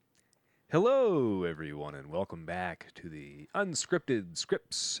Hello, everyone, and welcome back to the Unscripted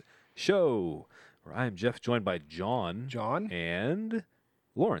Scripts Show, where I am Jeff, joined by John. And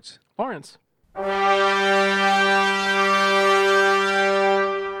Lawrence. Lawrence.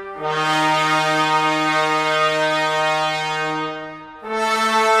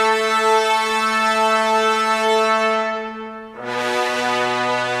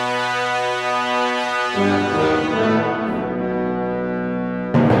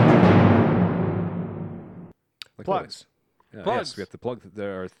 Plugs. Yes, we have to plug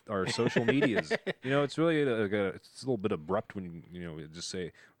our social medias. It's really it's a little bit abrupt when you just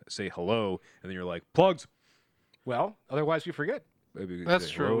say hello and then you're like plugs. Well, otherwise you forget. Maybe That's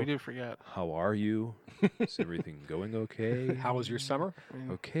say, true. hello, We do forget. How are you? Is everything going okay? How was your summer?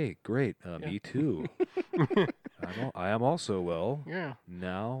 Okay, great. Me too. I am also well. Yeah.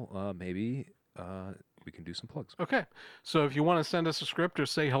 Now, maybe we can do some plugs. Okay. So if you want to send us a script or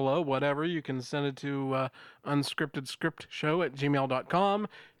say hello, whatever, you can send it to unscriptedscriptshow@gmail.com.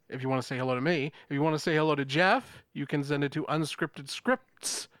 If you want to say hello to me, if you want to say hello to Jeff, you can send it to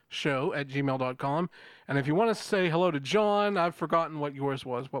unscriptedscriptsshow@gmail.com. And if you want to say hello to John, I've forgotten what yours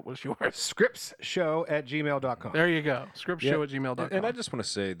was. What was yours? Scriptsshow@gmail.com. There you go. Scriptshow@gmail.com. And I just want to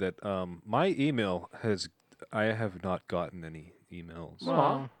say that my email I have not gotten any emails.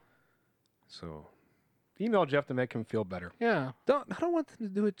 Well, So Email Jeff to make him feel better. yeah. I don't want them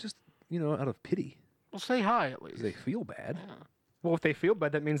to do it just out of pity. Well, say hi at 'Cause least. they feel bad. Well, if they feel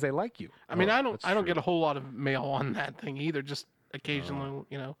bad, that means they like you. I mean, Oh, I don't that's get true. a whole lot of mail on that thing either. Just occasional,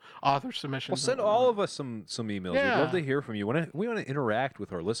 author submissions. Well, send and all whatnot. of us some emails. Yeah. We'd love to hear from you. We want to interact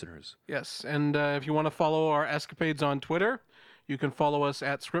with our listeners. Yes, and if you want to follow our escapades on Twitter, you can follow us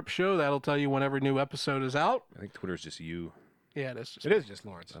at Script Show. That'll tell you whenever new episode is out. I think Twitter's just you. Yeah, it is. Just It is just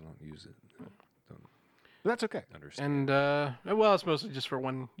Lawrence. I don't use it. But that's okay. Understand. And it's mostly just for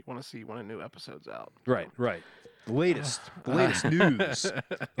when you want to see when a new episode's out. Right. The latest news of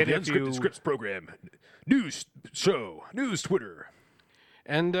the if Unscripted you- Scripts program, news show, news Twitter.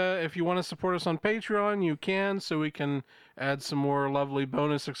 And if you want to support us on Patreon, you can, so we can add some more lovely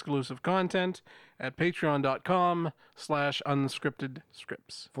bonus exclusive content at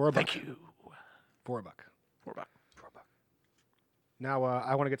patreon.com/unscriptedscripts. For a buck. Thank you. For a buck. $4. Now,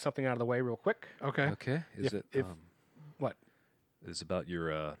 I want to get something out of the way real quick. Okay. Okay. If- What? It's about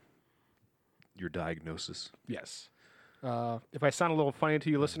your diagnosis. Yes. If I sound a little funny to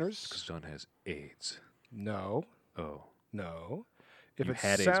you Because listeners, John has AIDS. no. Oh. If You it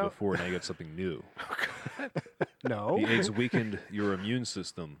had AIDS sound- before, now you got something new. No. The AIDS weakened your immune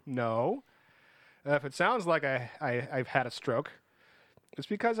system. No. If it sounds like I've had a stroke, it's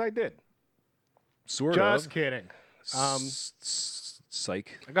because I did. Sort Just of. kidding.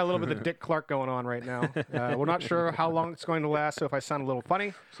 Psych. I got a little bit of Dick Clark going on right now. We're not sure how long it's going to last, so if I sound a little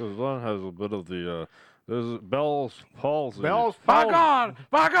funny. So John has a bit of the Bell's palsy. Bell's By palsy. God!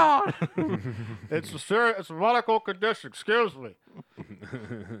 By God! It's a medical condition. Excuse me.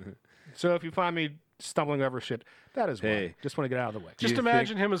 So if you find me stumbling over shit, that is why. Hey. Just want to get out of the way. Just you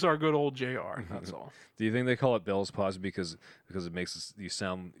imagine him as our good old JR. That's all. Do you think they call it Bell's palsy because it makes you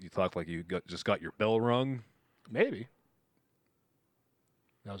talk like you just got your bell rung? Maybe.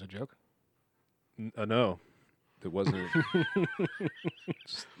 That was a joke. No, it wasn't.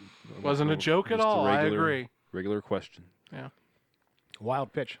 Wasn't a joke at Just a all. I regular- agree. Regular question. Yeah.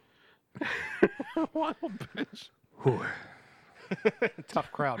 Wild pitch. Wild bitch.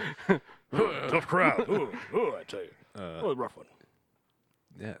 Tough crowd. Tough crowd. I tell you. A rough one.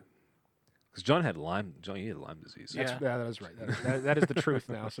 Yeah. Because John had Lyme disease. Yeah. Yeah, that is right. That is the truth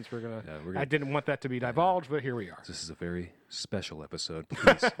now. Since we're gonna, I didn't want that to be divulged, but here we are. This is a very special episode.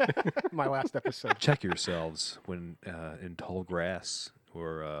 Please My last episode. check yourselves when in tall grass,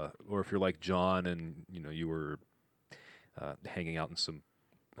 or if you're like John and you were hanging out in some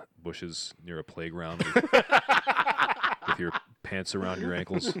bushes near a playground with your pants around your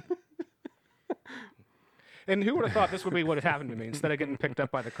ankles. And who would have thought this would be what had happened to me instead of getting picked up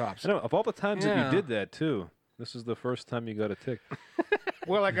by the cops? I know, of all the times that Yeah. you did that too, this is the first time you got a tick.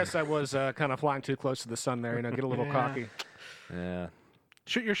 Well, I guess I was kind of flying too close to the sun there. Get a little Yeah. cocky. Yeah.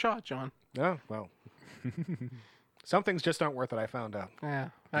 Shoot your shot, John. Oh, well. Some things just aren't worth it, I found out. Yeah.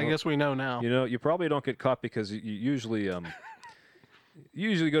 I guess we know now. You probably don't get caught because you usually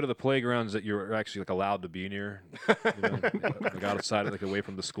go to the playgrounds that you're actually allowed to be near, like outside, away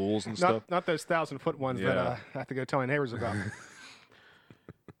from the schools and stuff. Not those 1,000-foot ones that Yeah. I have to go tell my neighbors about.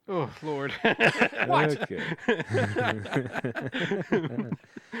 Oh, Lord. What? Okay.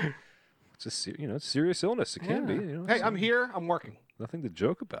 It's it's serious illness. It can be. Hey, it's I'm here. I'm working. nothing to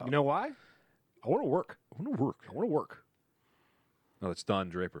joke about. You know why? I want to work. I want to work. I want to work. Oh, it's Don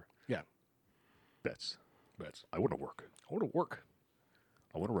Draper. Yeah. Bets. Bets. I want to work. I want to work.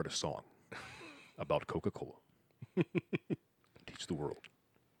 I want to write a song about Coca-Cola. Teach the world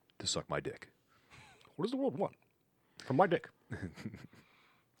to suck my dick. What does the world want? From my dick.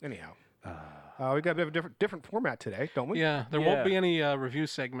 Anyhow. We got a bit of a different format today, don't we? Yeah, there won't be any review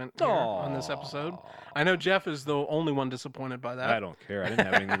segment here on this episode. I know Jeff is the only one disappointed by that. I don't care. I didn't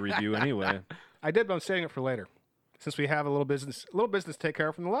have anything to review anyway. I did, but I'm saving it for later. Since we have a little business to take care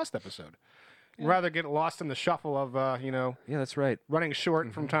of from the last episode. Rather get lost in the shuffle of, Yeah, that's right. running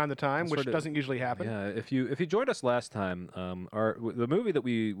short from time to time, which doesn't usually happen. Yeah, if you joined us last time, the movie that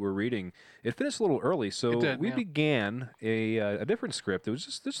we were reading, it finished a little early, so we began a different script. It was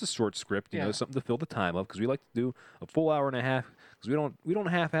just a short script, you know, something to fill the time up, because we like to do a full hour and a half, because we don't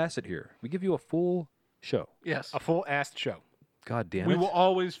half-ass it here. We give you a full show. Yes. A full-assed show. God damn it. We will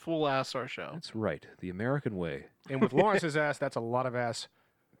always full-ass our show. That's right, the American way. And with Lawrence's ass, that's a lot of ass.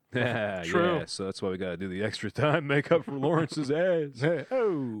 Yeah, True. Yeah, so that's why we got to do the extra time, make up for Lawrence's ass.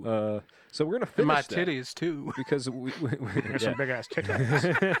 Oh. So we're gonna And finish my that titties, too. because There's some big-ass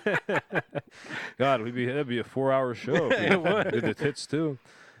titties. God, that'd be a 4-hour show. If we did the tits too.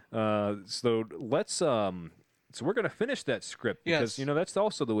 So let's so we're gonna finish that script because Yes. that's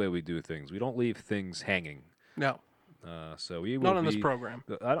also the way we do things. We don't leave things hanging. No, So we will not on this be- program.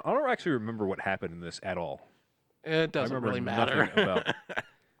 I don't actually remember what happened in this at all. It I doesn't remember really nothing matter. about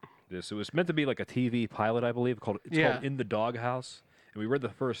this. It was meant to be like a TV pilot, I believe. It's called In the Doghouse, and we read the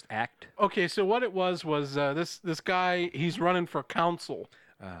first act. Okay, so what it was this guy, he's running for council.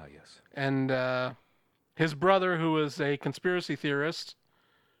 Ah, yes. And his brother, who is a conspiracy theorist,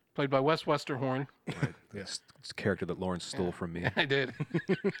 played by Wes Westerhorn. Yes, it's a character that Lawrence stole from me. I did.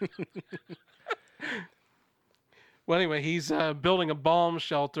 Well, anyway, he's building a bomb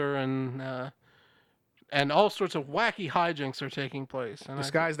shelter, and all sorts of wacky hijinks are taking place. And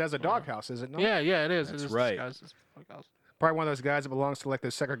Disguised as a doghouse, is it not? yeah, it is. That's it is right. disguised as a doghouse. Probably one of those guys that belongs to like the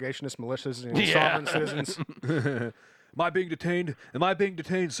segregationist militias and Yeah. sovereign citizens. Am I being detained? Am I being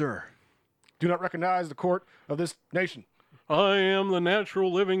detained, sir? Do not recognize the court of this nation. I am the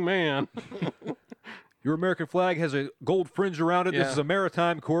natural living man. Your American flag has a gold fringe around it. Yeah. This is a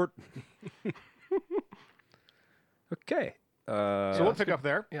maritime court. Okay. So we'll pick up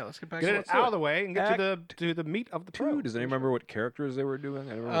there. Yeah, let's get back Get to it out of the way and get Act to the meat of the Two. pro. Does anyone remember what characters they were doing?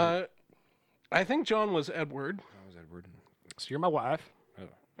 I don't remember. I think John was Edward. I was Edward. So you're my wife.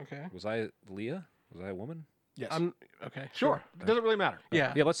 Okay. Was I Leah? Was I a woman? Yes. Okay. Sure. It doesn't really matter.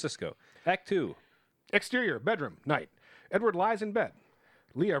 Yeah. Yeah, let's just go. Act 2. Exterior, bedroom, night. Edward lies in bed.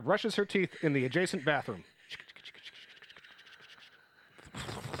 Leah brushes her teeth in the adjacent bathroom.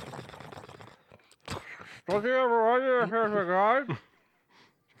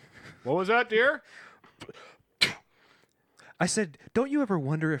 What was that, dear? I said, don't you ever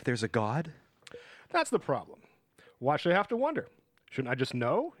wonder if there's a God? That's the problem. Why should I have to wonder? Shouldn't I just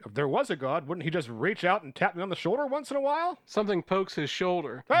know? If there was a God, wouldn't he just reach out and tap me on the shoulder once in a while? Something pokes his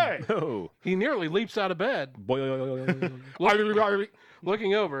shoulder. Hey! Oh. He nearly leaps out of bed.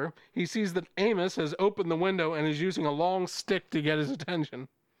 Looking over, he sees that Amos has opened the window and is using a long stick to get his attention.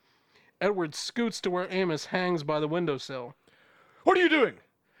 Edward scoots to where Amos hangs by the windowsill. What are you doing?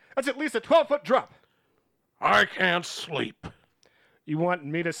 That's at least a 12-foot drop. I can't sleep. You want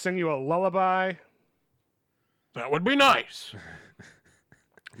me to sing you a lullaby? That would be nice.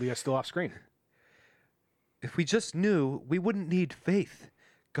 Leah's still off screen. If we just knew, we wouldn't need faith.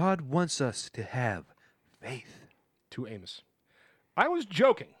 God wants us to have faith. To Amos. I was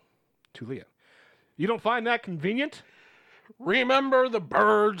joking. To Leah. You don't find that convenient? Remember the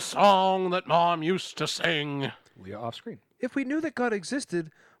bird song that Mom used to sing? Leah off screen. If we knew that God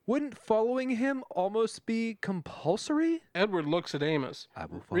existed, wouldn't following him almost be compulsory? Edward looks at Amos, I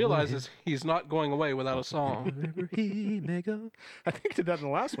will follow realizes he's not going away without a song. wherever he may go. I think he did that in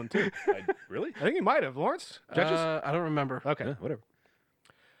the last one, too. Really? I think he might have. Lawrence? Judges? I don't remember. Okay. Yeah, whatever.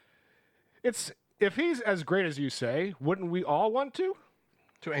 It's if he's as great as you say, wouldn't we all want to?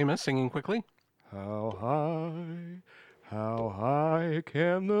 To Amos, singing quickly. How high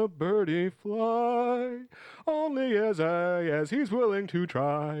can the birdie fly? Only as he's willing to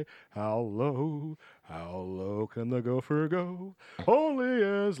try. How low can the gopher go? Only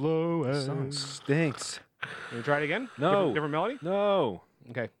as low as. Song stinks. Can we try it again? No. Different melody? No.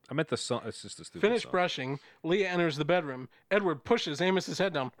 Okay. I meant the song. It's just a stupid Finished song. brushing, Leah enters the bedroom. Edward pushes Amos's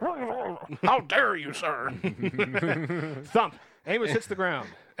head down. How dare you, sir? Thump. Amos hits the ground.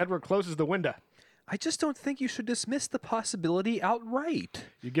 Edward closes the window. I just don't think you should dismiss the possibility outright.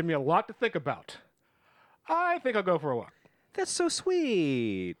 You give me a lot to think about. I think I'll go for a walk. That's so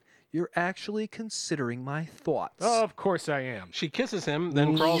sweet. You're actually considering my thoughts. Of course I am. She kisses him,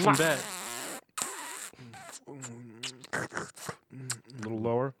 then crawls in bed. A little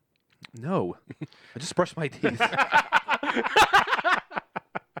lower. No. I just brushed my teeth.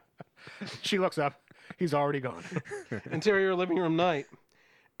 She looks up. He's already gone. Interior living room night.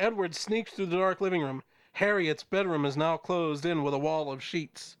 Edward sneaks through the dark living room. Harriet's bedroom is now closed in with a wall of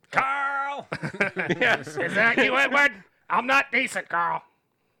sheets. Carl! Yes. Is that you, Edward? I'm not decent, Carl.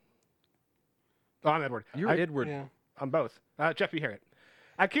 Oh, I'm Edward. You're Edward. Yeah. I'm both. Jeffy Harriet.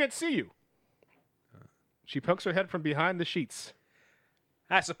 I can't see you. She pokes her head from behind the sheets.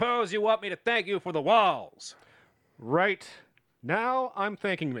 I suppose you want me to thank you for the walls. Right. Now I'm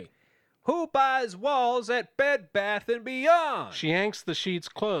thanking me. Who buys walls at Bed Bath & Beyond? She yanks the sheets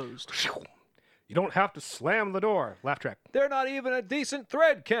closed. You don't have to slam the door. Laugh track. They're not even a decent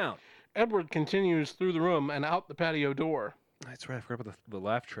thread count. Edward continues through the room and out the patio door. That's right. I forgot about the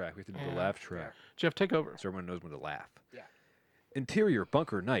laugh track. We have to do the laugh track. Jeff, take over. So everyone knows when to laugh. Yeah. Interior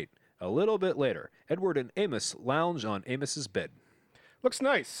bunker night. A little bit later, Edward and Amos lounge on Amos's bed. Looks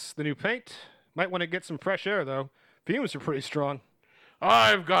nice. The new paint. Might want to get some fresh air, though. Fumes are pretty strong.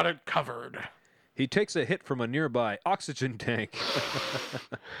 I've got it covered. He takes a hit from a nearby oxygen tank.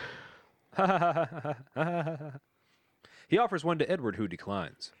 He offers one to Edward, who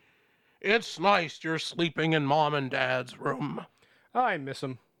declines. It's nice you're sleeping in Mom and Dad's room. I miss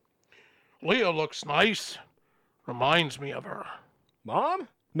him. Leah looks nice. Reminds me of her. Mom?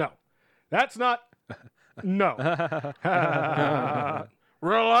 No. That's not... No.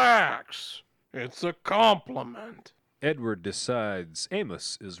 Relax. It's a compliment. Edward decides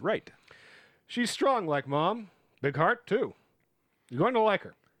Amos is right. She's strong like Mom. Big heart, too. You're going to like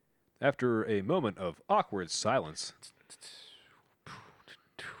her. After a moment of awkward silence,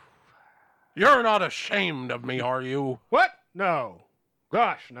 You're not ashamed of me, are you? What? No.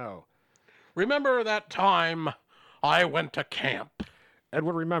 Gosh, no. Remember that time I went to camp?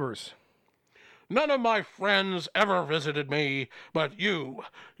 Edward remembers. None of my friends ever visited me, but you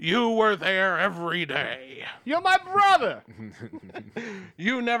were there every day. You're my brother!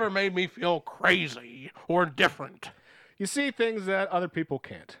 You never made me feel crazy or different. You see things that other people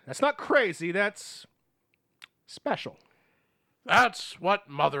can't. That's not crazy, that's... special. That's what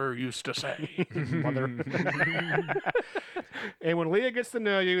Mother used to say. Mother. And when Leah gets to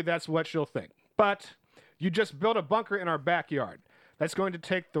know you, that's what she'll think. But you just built a bunker in our backyard. That's going to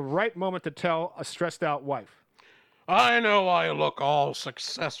take the right moment to tell a stressed out wife. I know I look all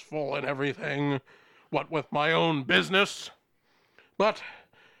successful and everything, what with my own business, but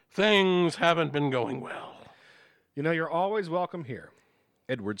things haven't been going well. You know, you're always welcome here.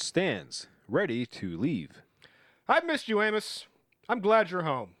 Edward stands, ready to leave. I've missed you, Amos. I'm glad you're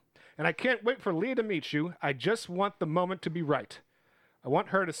home. And I can't wait for Leah to meet you. I just want the moment to be right. I want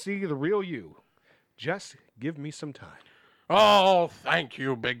her to see the real you. Just give me some time. Oh, thank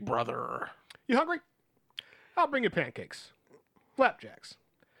you, big brother. You hungry? I'll bring you pancakes. Flapjacks.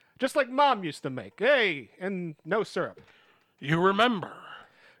 Just like Mom used to make. Hey, and no syrup. You remember.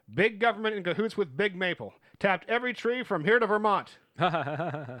 Big government in cahoots with Big Maple. Tapped every tree from here to Vermont.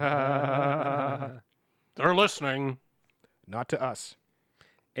 They're listening. Not to us.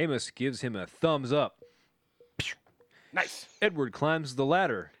 Amos gives him a thumbs up. Nice. Edward climbs the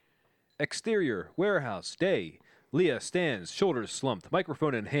ladder. Exterior, warehouse, day. Leah stands, shoulders slumped,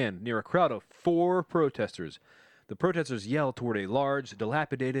 microphone in hand, near a crowd of 4 protesters. The protesters yell toward a large,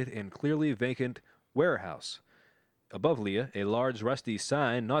 dilapidated, and clearly vacant warehouse. Above Leah, a large, rusty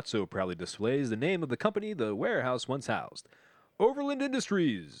sign not so proudly displays the name of the company the warehouse once housed. Overland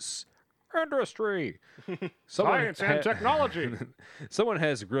Industries. Industry. Science and technology. Someone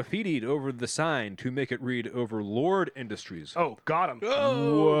has graffitied over the sign to make it read Overlord Industries. Oh, got him.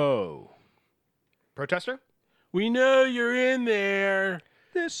 Whoa. Protester? We know you're in there.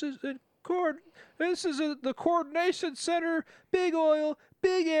 This is the coordination center. Big oil,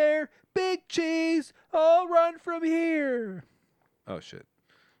 big air, big cheese. All run from here. Oh shit.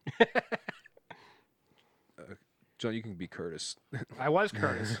 John, you can be Curtis. I was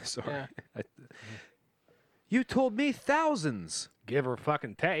Curtis. Sorry. Yeah. You told me thousands. Give her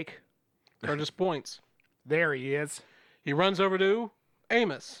fucking take. Curtis points. There he is. He runs over to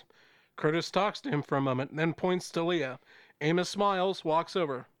Amos. Curtis talks to him for a moment, then points to Leah. Amos smiles, walks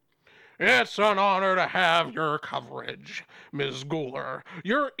over. It's an honor to have your coverage, Ms. Gooler.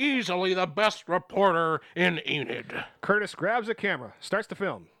 You're easily the best reporter in Enid. Curtis grabs a camera, starts to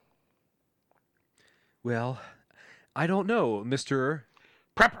film. Well, I don't know, Mr.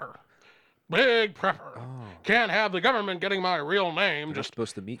 Prepper. Big Prepper. Oh. Can't have the government getting my real name. We're not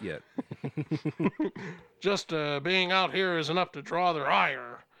supposed to meet yet. Just being out here is enough to draw their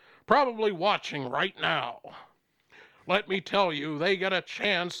ire. Probably watching right now. Let me tell you, they get a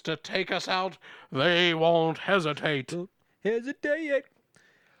chance to take us out, they won't hesitate. Hesitate.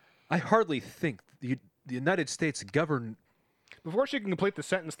 I hardly think the United States govern. Before she can complete the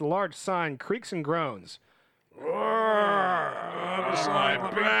sentence, the large sign creaks and groans.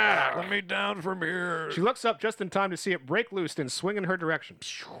 Let me down from here. She looks up just in time to see it break loose and swing in her direction.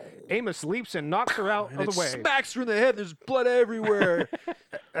 Amos leaps and knocks her out of the way smacks her in the head. There's blood everywhere.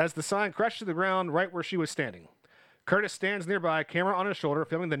 as the sign crashes to the ground right where she was standing. Curtis stands nearby, camera on his shoulder,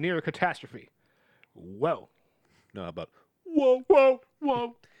 filming the near catastrophe. Whoa. No, how about Whoa, whoa,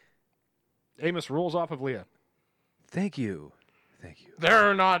 whoa. Amos rolls off of Leah. thank you. Thank you.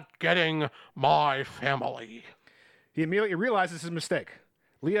 They're not getting my family. He immediately realizes his mistake.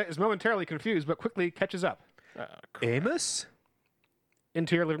 Leah is momentarily confused, but quickly catches up. Amos?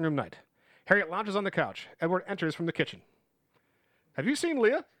 Interior living room night. Harriet lounges on the couch. Edward enters from the kitchen. Have you seen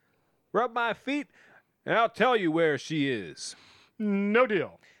Leah? Rub my feet, and I'll tell you where she is. No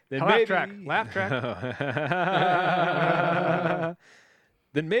deal. Then Laugh maybe... track. Laugh track.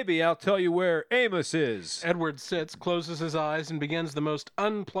 Then maybe I'll tell you where Amos is. Edward sits, closes his eyes, and begins the most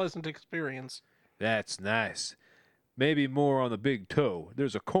unpleasant experience. That's nice. Maybe more on the big toe.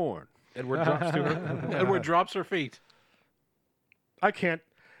 There's a corn. Edward drops to her. Edward drops her feet. I can't.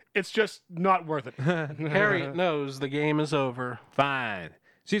 It's just not worth it. Harriet knows the game is over. Fine.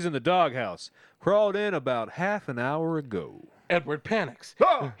 She's in the doghouse. Crawled in about half an hour ago. Edward panics.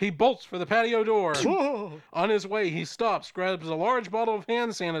 Ah! He bolts for the patio door. Oh. On his way, he stops, grabs a large bottle of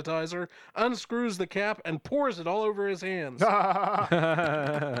hand sanitizer, unscrews the cap, and pours it all over his hands.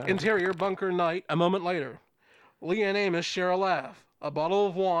 Interior bunker night, a moment later. Leah and Amos share a laugh, a bottle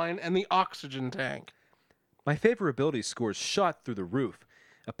of wine, and the oxygen tank. My favorability scores shot through the roof.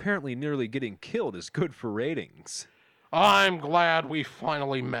 Apparently nearly getting killed is good for ratings. I'm glad we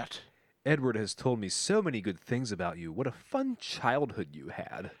finally met. Edward has told me so many good things about you. What a fun childhood you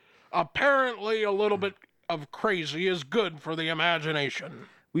had. Apparently, a little bit of crazy is good for the imagination.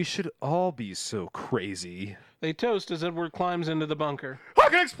 We should all be so crazy. They toast as Edward climbs into the bunker. I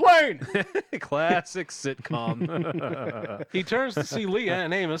can explain! Classic sitcom. He turns to see Leah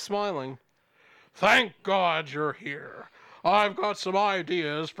and Amos smiling. Thank God you're here. I've got some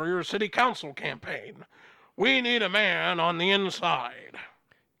ideas for your city council campaign. We need a man on the inside.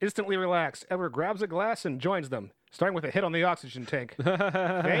 Instantly relaxed, Edward grabs a glass and joins them, starting with a hit on the oxygen tank.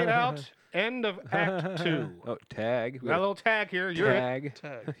 Fade out. End of Act 2. Oh, tag. Got a little tag here. You're it.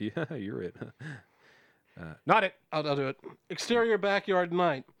 Tag. Yeah, you're it. Not it. I'll do it. Exterior backyard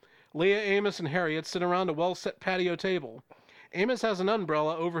night. Leah, Amos, and Harriet sit around a well-set patio table. Amos has an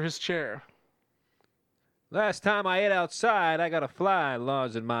umbrella over his chair. Last time I ate outside, I got a fly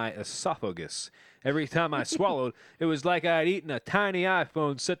lodged in my esophagus. Every time I swallowed, it was like I'd eaten a tiny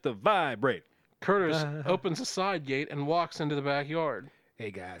iPhone set to vibrate. Curtis opens a side gate and walks into the backyard.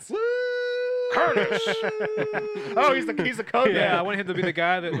 Hey, guys. Curtis! Oh, he's the code Yeah, I man. want him to be the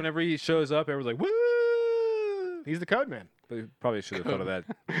guy that whenever he shows up, everyone's like, woo! He's the code man. But we probably should have thought of that,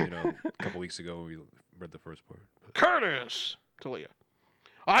 a couple weeks ago when we read the first part. Curtis! To Leah.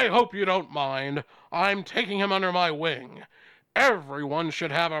 I hope you don't mind. I'm taking him under my wing. Everyone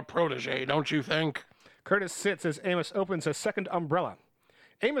should have a protege, don't you think? Curtis sits as Amos opens a second umbrella.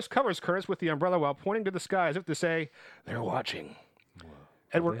 Amos covers Curtis with the umbrella while pointing to the sky as if to say, they're watching.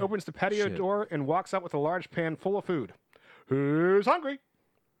 Edward opens the patio door and walks out with a large pan full of food. Who's hungry?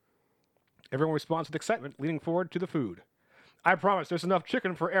 Everyone responds with excitement, leaning forward to the food. I promise there's enough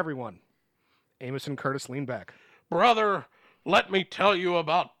chicken for everyone. Amos and Curtis lean back. Brother, let me tell you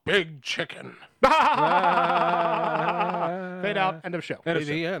about Big Chicken. Fade out. End of show.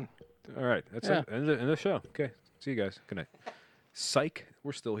 The end. All right, that's it. End of the show. Okay, see you guys. Good night. Psych,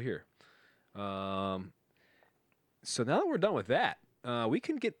 we're still here. So now that we're done with that, we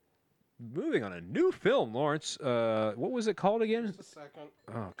can get moving on a new film, Lawrence. What was it called again? Just a second.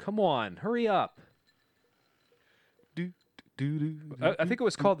 Oh, come on, hurry up. I think it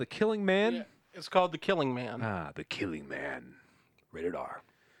was called The Killing Man. Yeah, it's called The Killing Man. Ah, The Killing Man. Rated R.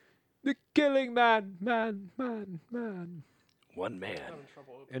 The Killing Man, man. One man.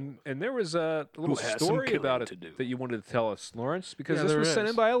 And there was a little has some story killing about it to do. that you wanted to tell us, Lawrence, because Yeah, this there was sent is.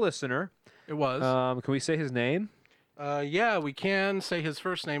 in by a listener. It was. Can we say his name? Yeah, we can say his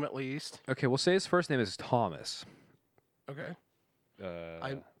first name at least. Okay, we'll say his first name is Thomas. Okay.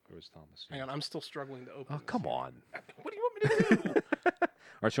 Where was Thomas? Hang on, I'm still struggling to open Oh, this come here. on. What do you want me to do?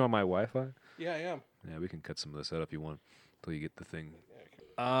 Aren't you on my Wi-Fi? Yeah, I am. Yeah, we can cut some of this out if you want until you get the thing.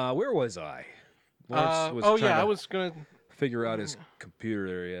 Where was I? Lawrence was oh, trying yeah, I to was going to... figure out his computer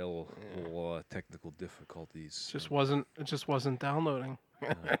there. He had a little technical difficulties. It just wasn't downloading.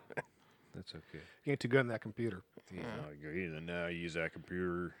 That's okay. You ain't too good on that computer. He's not good either. Now use that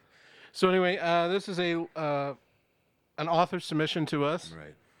computer. So anyway, this is an author submission to us,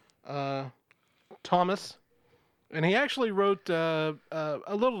 Right. Thomas, and he actually wrote a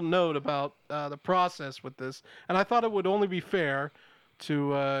little note about the process with this, and I thought it would only be fair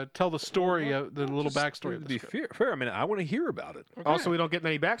to tell the story, the little backstory of To this. be fair, I mean, I want to hear about it. Also, we don't get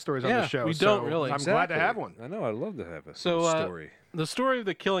many backstories on Yeah, the show. we so don't really. I'm glad to have Exactly. one. I know. I'd love to have a So, story. The story of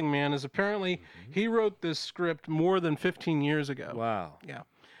the Killing Man is apparently he wrote this script more than 15 years ago. Wow. Yeah.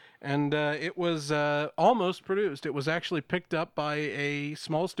 And it was almost produced. It was actually picked up by a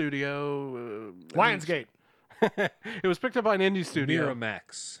small studio. Lionsgate. It was picked up by an indie studio.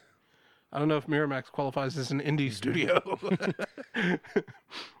 Miramax. I don't know if Miramax qualifies as an indie studio.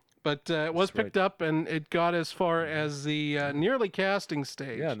 But it was That's picked up, and it got as far as the nearly casting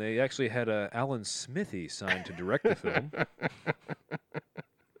stage. Yeah, and they actually had Alan Smithy signed to direct the film.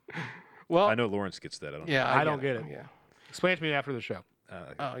 Well, I know Lawrence gets that. I don't. yeah, I don't get it. Yeah. Explain it to me after the show.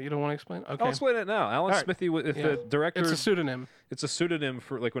 Oh, you don't want to explain? Okay. I'll explain it now. Alan right. Smithy, if Yeah. the director, It's a pseudonym. it's a pseudonym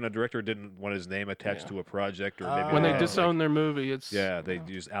for like when a director didn't want his name attached to a project, or maybe When they Oh. disown their movie, it's yeah, they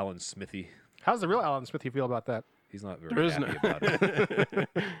use Alan Smithy. How's the real Alan Smithy feel about that? He's not There very is happy no- about it.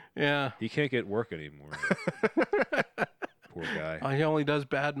 yeah. He can't get work anymore. Poor guy. He only does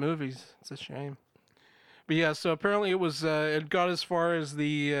bad movies. It's a shame. But yeah, so apparently it was it got as far as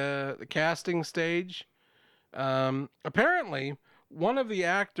the casting stage. Apparently, one of the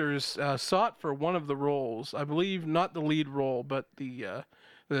actors sought for one of the roles. I believe not the lead role, but the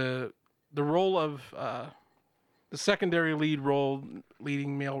role of the secondary lead role,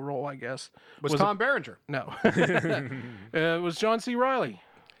 leading male role, I guess. Was Was Tom Berenger? No, it was John C. Riley.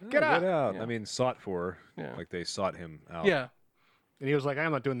 Get out. I mean, sought for. Yeah. Like they sought him out. Yeah. And he was like,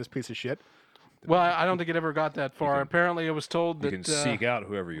 I'm not doing this piece of shit. Well, I don't think it ever got that far. Apparently, it was told You that can seek out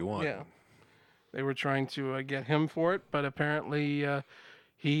whoever you want. yeah, they were trying to get him for it, but apparently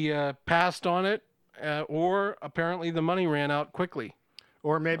he passed on it, or apparently the money ran out quickly.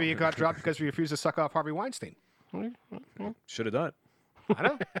 Or maybe he got dropped because he refused to suck off Harvey Weinstein. Should have done it. I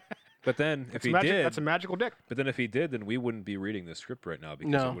know. But then if he Magic, did, that's a magical dick. but then if he did, then we wouldn't be reading the script right now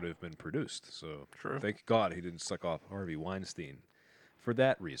because No. it would have been produced. So True. thank God he didn't suck off Harvey Weinstein for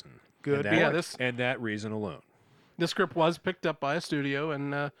that reason. Good And that, Yeah, this- and that reason alone. The script was picked up by a studio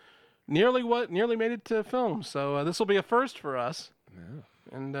and nearly made it to film. So this will be a first for us. Yeah.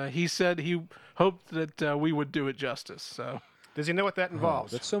 And he said he hoped that we would do it justice. So Does he know what that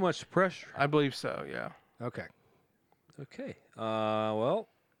involves? That's so much pressure. I believe so. Yeah. Okay. Okay. Well,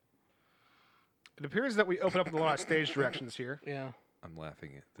 It appears that we open up with a lot of stage directions here. Yeah. I'm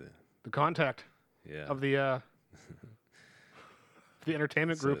laughing at The contact yeah. of the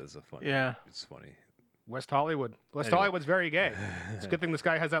entertainment group, It's a funny. Yeah. It's funny. West Hollywood. West Anyway. Hollywood's very gay. It's a good thing this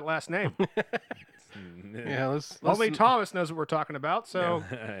guy has that last name. Yeah. Let's Only Thomas knows what we're talking about, so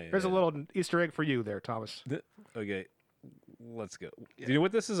Yeah. here's a little Easter egg for you there, Thomas. Okay. Let's go. Do you know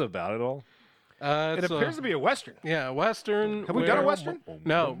what this is about at all? It appears to be a Western. Yeah, Western. Have we done a where- Western?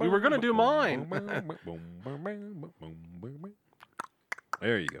 No, we were gonna do mine.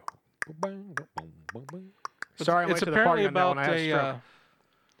 There you go. Sorry, I'm It's late to the party apparently on that one. about I had a stroke.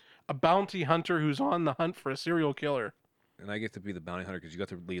 a bounty hunter who's on the hunt for a serial killer. And I get to be the bounty hunter because you got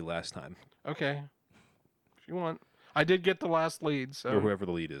the lead last time, Okay, if you want, I did get the last lead. So or whoever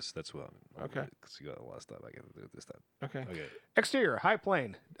the lead is. That's what. Okay. Because you got it last time, I get to do it this time. okay, Okay. Exterior, high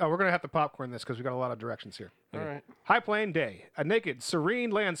plain. Oh, we're going to have to popcorn this because we got a lot of directions here. all right. High plain day. A naked,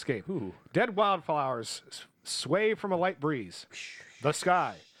 serene landscape. Ooh. Dead wildflowers sway from a light breeze. The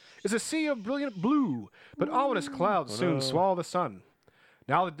sky is a sea of brilliant blue, but ominous clouds soon swallow the sun.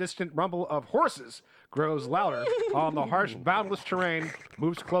 Now the distant rumble of horses grows louder on the harsh, boundless terrain,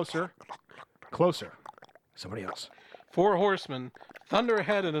 moves closer, closer. Somebody else. 4 horsemen thunder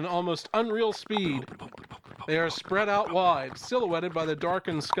ahead at an almost unreal speed. They are spread out wide, silhouetted by the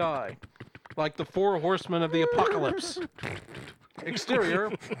darkened sky, like the 4 horsemen of the apocalypse.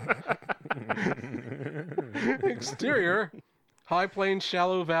 Exterior. Exterior. High plains,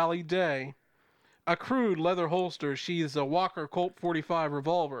 shallow valley day. A crude leather holster sheathes a Walker Colt 45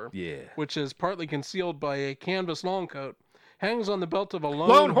 revolver, Yeah. which is partly concealed by a canvas long coat, hangs on the belt of a Lone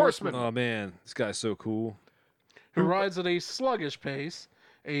lone horseman. Oh man, this guy's so cool. who rides at a sluggish pace.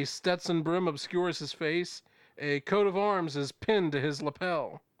 A Stetson brim obscures his face. A coat of arms is pinned to his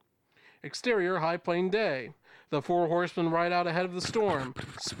lapel. Exterior, high plain day. The 4 horsemen ride out ahead of the storm,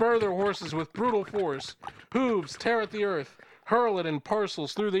 spur their horses with brutal force. Hooves tear at the earth, hurl it in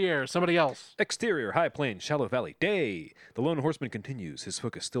parcels through the air. Somebody else. Exterior, high plain, shallow valley, day. The lone horseman continues, his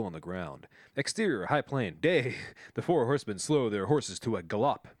focus still on the ground. Exterior, high plain, day. The 4 horsemen slow their horses to a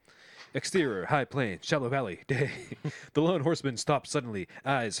gallop. Exterior, high plain, shallow valley, day. The lone horseman stops suddenly,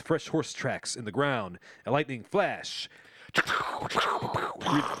 eyes fresh horse tracks in the ground. A lightning flash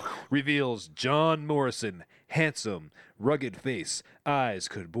reveals John Morrison, handsome, rugged face, eyes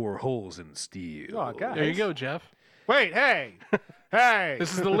could bore holes in steel. Oh, God. There you go, Jeff. Wait, hey. Hey.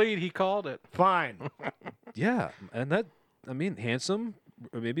 This is the lead. He called it. Fine. Yeah, and that, I mean, handsome,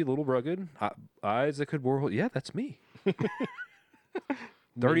 or maybe a little rugged, eyes that could bore holes. Yeah, that's me.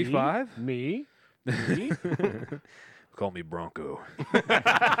 35? Me? Me? Call me Bronco.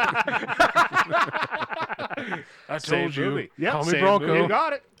 I Same told you. movie. Yep, Call me same Bronco. movie. You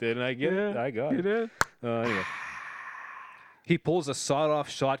got it. Didn't I get it? I got You it. did. Anyway. He pulls a sawed-off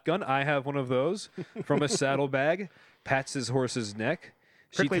shotgun. I have one of those from a saddlebag. Pats his horse's neck.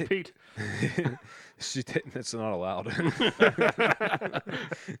 Prickly Pete. That's not allowed.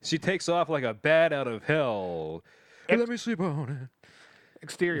 She takes off like a bat out of hell. Let me sleep on it.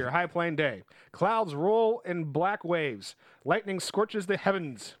 Exterior, high plain day. Clouds roll in black waves. Lightning scorches the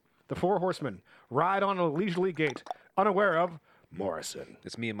heavens. The four horsemen ride on a leisurely gait, unaware of Morrison.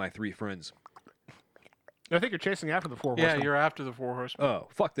 It's me and my three friends. I think you're chasing after the four Yeah, horsemen. you're after the four horsemen. Oh,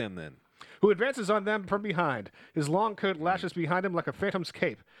 fuck them then. Who advances on them from behind. His long coat lashes behind him like a phantom's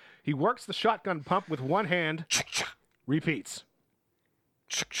cape. He works the shotgun pump with one hand. Repeats.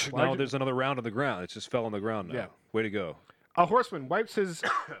 No, there's another round on the ground. It just fell on the ground now. Yeah. Way to go. A horseman wipes his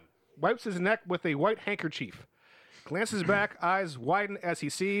neck with a white handkerchief. Glances back, eyes widen as he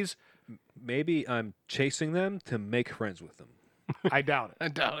sees. Maybe I'm chasing them to make friends with them. I doubt it. I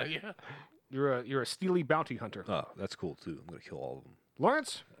doubt it, yeah. You're a steely bounty hunter. Oh, that's cool too. I'm gonna kill all of them.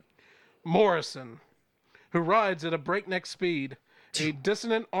 Lawrence? Morrison, who rides at a breakneck speed. A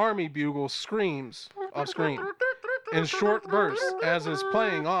dissonant army bugle screams off screen in short bursts as is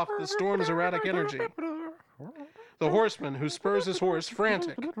playing off the storm's erratic energy. The horseman who spurs his horse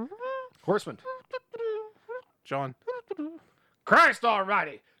frantic. Horseman. John. Christ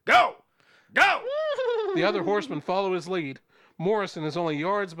almighty! Go! Go! The other horsemen follow his lead. Morrison is only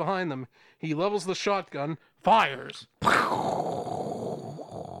yards behind them. He levels the shotgun, fires.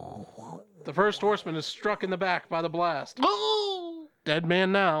 The first horseman is struck in the back by the blast. Dead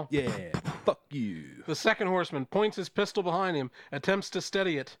man now. Yeah. Fuck you. The second horseman points his pistol behind him, attempts to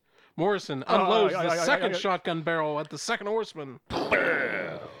steady it. Morrison unloads the second shotgun barrel at the second horseman.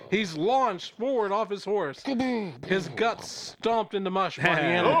 He's launched forward off his horse. His guts stomped into mush by the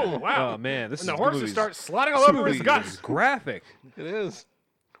animal. Oh, wow. Oh man, this And the is horses movie's- start sliding all this over his movie guts. is graphic. It is.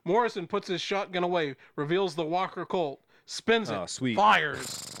 Morrison puts his shotgun away, reveals the Walker Colt, spins it, Oh, sweet.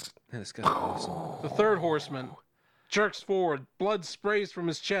 fires. Man, this guy's awesome. The third horseman jerks forward, blood sprays from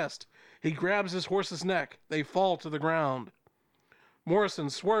his chest. He grabs his horse's neck. They fall to the ground. Morrison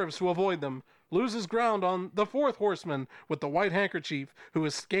swerves to avoid them, loses ground on the fourth horseman with the white handkerchief, who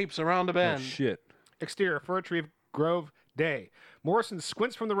escapes around a Oh bend. shit. Exterior, fir tree grove, day. Morrison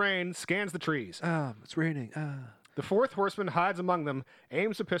squints from the rain, scans the trees. It's raining. The fourth horseman hides among them,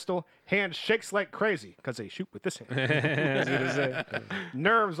 aims a pistol, hand shakes like crazy, because they shoot with this hand.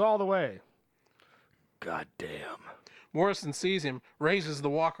 Nerves all the way. God damn. Morrison sees him, raises the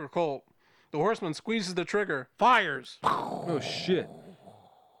Walker Colt. The horseman squeezes the trigger, fires. Oh shit.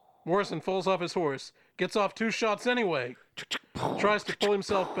 Morrison falls off his horse, gets off 2 shots anyway. Tries to pull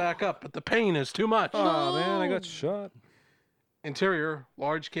himself back up, but the pain is too much. Oh man, I got shot. Interior,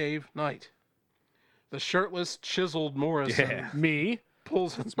 large cave, night. The shirtless, chiseled Morrison Yeah. Me?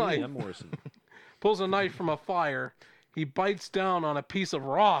 pulls a Me, knife. I'm Morrison. Pulls a knife from a fire. He bites down on a piece of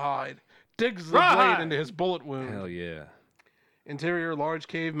rawhide, digs the Rawhide! blade into his bullet wound. Hell yeah. Interior, large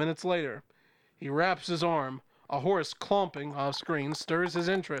cave, minutes later. He wraps his arm. A horse clomping off screen stirs his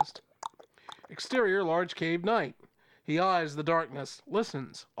interest. Exterior, large cave, night. He eyes the darkness,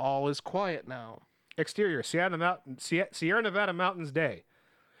 listens. All is quiet now. Exterior, Sierra Nevada Mountains, day.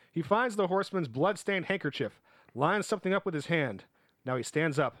 He finds the horseman's blood-stained handkerchief, lines something up with his hand. Now he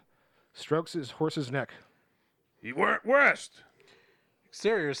stands up, strokes his horse's neck. He went west.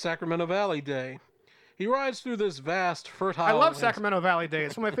 Exterior, Sacramento Valley, day. He rides through this vast, fertile... I love Sacramento Valley Day.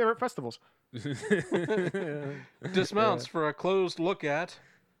 It's one of my favorite festivals. Dismounts for a closed look at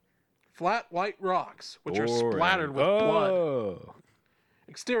flat white rocks, which are Boring. splattered with blood. Oh.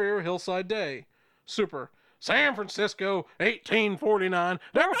 Exterior, hillside day. Super. San Francisco, 1849.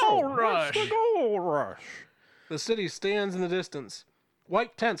 The gold rush. Gold rush. The city stands in the distance.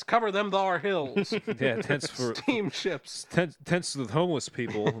 White tents cover them thar hills. Yeah, tents for Steamships. tents with homeless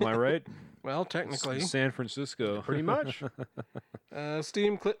people. Am I right? Well, technically. San Francisco. Pretty much.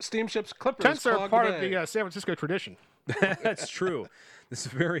 Steamships clippers Tents are clog part the of bay. the San Francisco tradition. That's true. This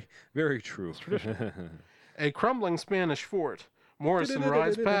is very, very true. A crumbling Spanish fort. Morrison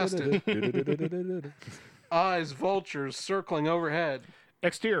rides past it, eyes vultures circling overhead.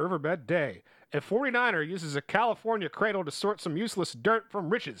 Exterior riverbed day. A 49er uses a California cradle to sort some useless dirt from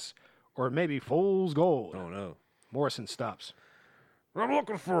riches. Or maybe fool's gold. Oh no. Morrison stops. I'm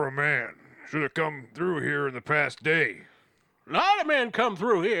looking for a man. Should have come through here in the past day. A lot of men come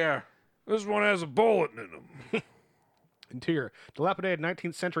through here. This one has a bullet in him. Interior, dilapidated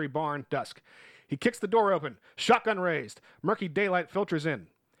 19th century barn, dusk. He kicks the door open, shotgun raised. Murky daylight filters in.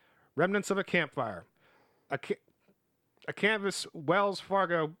 Remnants of a campfire. A canvas Wells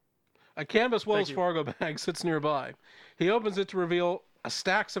Fargo. A canvas Wells Fargo bag sits nearby. He opens it to reveal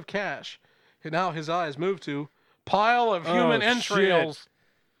stacks of cash. Now his eyes move to pile of human entrails. Shit.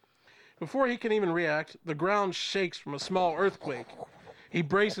 Before he can even react, the ground shakes from a small earthquake. He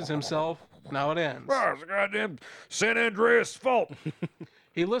braces himself. Now it ends. Oh, it's a goddamn San Andreas fault.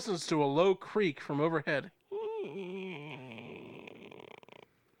 He listens to a low creak from overhead.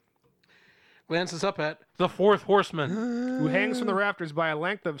 Glances up at the fourth horseman. Who hangs from the rafters by a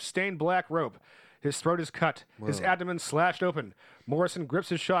length of stained black rope. His throat is cut, his abdomen slashed open. Morrison grips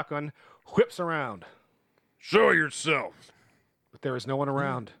his shotgun, whips around. Show yourself. But there is no one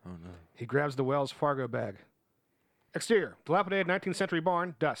around. Oh no. He grabs the Wells Fargo bag. Exterior, dilapidated 19th century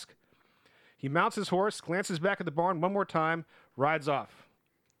barn, dusk. He mounts his horse, glances back at the barn one more time, rides off.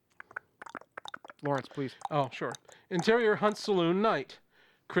 Lawrence, please. Oh, sure. Interior Hunt Saloon night.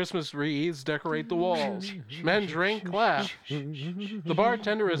 Christmas wreaths decorate the walls. Men drink, laugh. The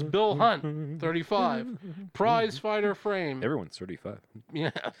bartender is Bill Hunt, 35. Prize fighter frame. Everyone's 35.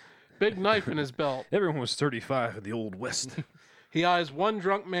 Yeah. Big knife in his belt. Everyone was 35 in the Old West. He eyes one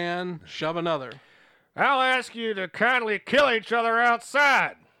drunk man, shove another. I'll ask you to kindly kill each other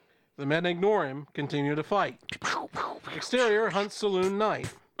outside. The men ignore him, continue to fight. Exterior Hunt Saloon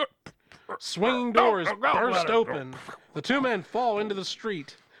night. Swinging doors burst open. The two men fall into the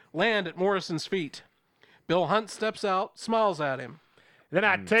street, land at Morrison's feet. Bill Hunt steps out, smiles at him. Then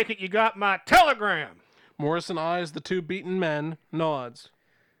I take it you got my telegram. Morrison eyes the two beaten men, nods.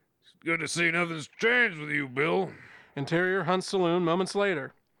 Good to see nothing's changed with you, Bill. Interior Hunt Saloon moments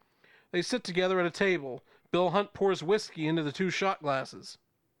later. They sit together at a table. Bill Hunt pours whiskey into the two shot glasses.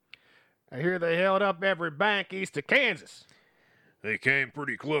 I hear they held up every bank east of Kansas. They came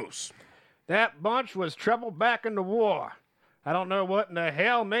pretty close. That bunch was trouble back in the war. I don't know what in the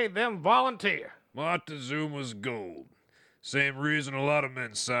hell made them volunteer. Montezuma's gold. Same reason a lot of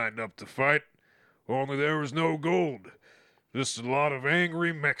men signed up to fight. Only there was no gold. Just a lot of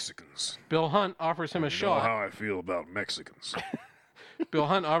angry Mexicans. Bill Hunt offers him a You know shot. how I feel about Mexicans. Bill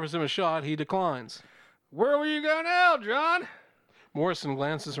Hunt offers him a shot. He declines. Where will you go now, John? Morrison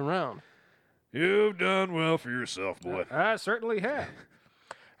glances around. You've done well for yourself, boy. I certainly have.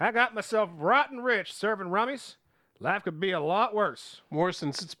 I got myself rotten rich serving rummies. Life could be a lot worse.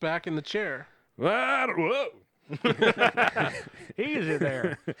 Morrison sits back in the chair. I don't know. Easy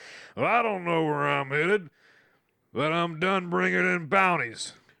there. I don't know where I'm headed, but I'm done bringing in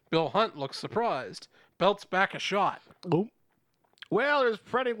bounties. Bill Hunt looks surprised. Belts back a shot. Well, there's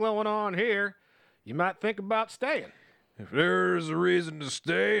plenty going on here. You might think about staying. If there's a reason to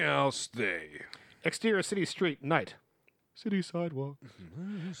stay, I'll stay. Exterior city street, night. City sidewalk.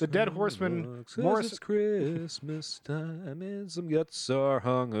 The dead horseman, Morrison. It's Christmas time and some guts are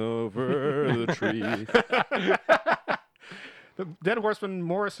hung over the tree. The dead horseman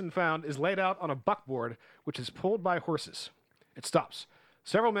Morrison found is laid out on a buckboard, which is pulled by horses. It stops.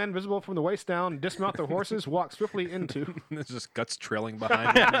 Several men, visible from the waist down, dismount their horses, walk swiftly into. There's just guts trailing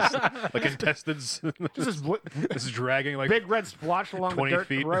behind him, like intestines. Just this This is dragging like big red splotch along the 20 dirt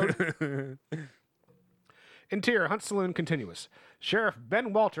feet. road. Interior, Hunt Saloon continuous. Sheriff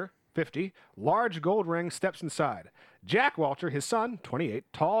Ben Walter, 50, large gold ring, steps inside. Jack Walter, his son, 28,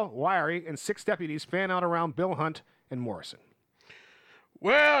 tall, wiry, and 6 deputies fan out around Bill Hunt and Morrison.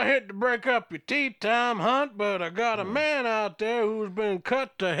 Well, I hate to break up your tea time, Hunt, but I got a man out there who's been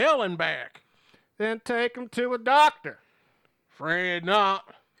cut to hell and back. Then take him to a doctor. Afraid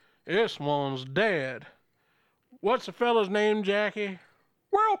not. This one's dead. What's the fella's name, Jackie?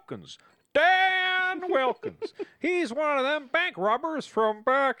 Wilkins. Dan Wilkins. He's one of them bank robbers from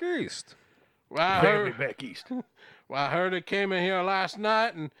back east. Well, I Family heard, back east. well, I heard he came in here last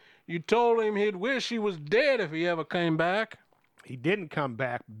night, and you told him he'd wish he was dead if he ever came back. He didn't come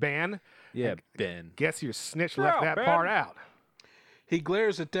back, Ben. Yeah, Ben. Guess your snitch left Yeah, that Ben. part out. He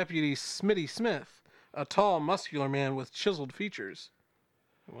glares at Deputy Smitty Smith, a tall, muscular man with chiseled features.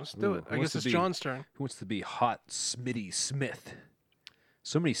 Let's do Ooh, it. who I wants guess to it's be- John's turn. Who wants to be hot Smitty Smith?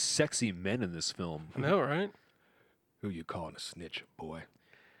 So many sexy men in this film. I know, right? Who you calling a snitch, boy?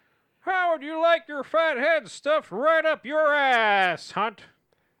 How would you like your fat head stuffed right up your ass, Hunt?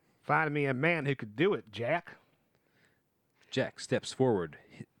 Find me a man who could do it, Jack. Jack steps forward.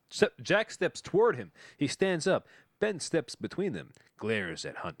 Jack steps toward him. He stands up. Ben steps between them, glares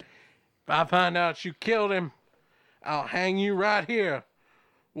at Hunt. If I find out you killed him, I'll hang you right here.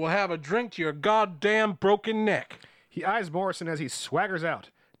 We'll have a drink to your goddamn broken neck. He eyes Morrison as he swaggers out,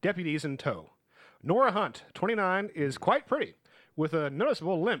 deputies in tow. Nora Hunt, 29, is quite pretty, with a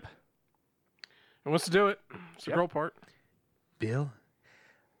noticeable limp. And wants to do it. It's the Yep. girl part. Bill,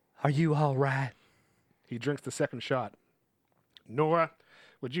 are you all right? He drinks the second shot. Nora,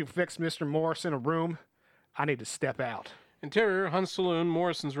 would you fix Mr. Morrison a room? I need to step out. Interior, Hunt's saloon,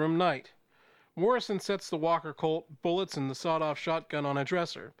 Morrison's room, night. Morrison sets the Walker Colt bullets and the sawed-off shotgun on a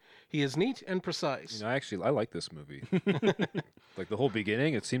dresser. He is neat and precise. I like this movie. Like the whole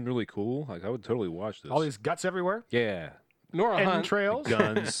beginning, it seemed really cool. Like I would totally watch this. All these guts everywhere. Yeah. Nora Hunt. Entrails.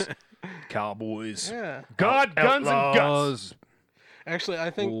 Guns, cowboys, Yeah. God, guns, and guts. outlaws. Actually, I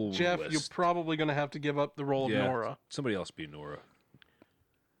think, Old Jeff, you're West. probably going to have to give up the role of Yeah. Nora. Somebody else be Nora.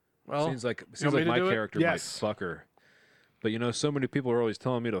 Well, Seems like want me to my do it? character Yes. might fuck her. But so many people are always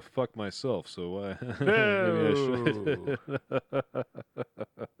telling me to fuck myself, so why? Boo.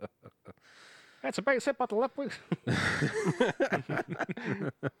 That's a base hit about the left wing.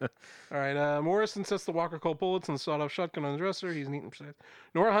 all right. Morrison sets the Walker Colt bullets and the sawed-off shotgun on the dresser. He's neat and precise.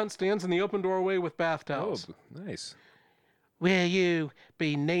 Nora Hunt stands in the open doorway with bath Oh, towels. nice. Will you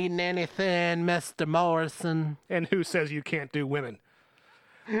be needing anything, Mr. Morrison? And who says you can't do women?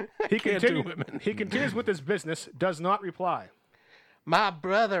 He Can't do women. He continues with his business, does not reply. My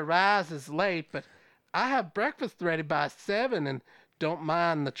brother rises late, but I have breakfast ready by 7 and don't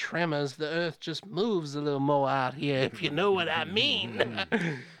mind the tremors. The earth just moves a little more out here, if you know what I mean.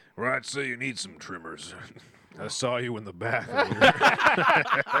 Right, so you need some trimmers. I saw you in the bath.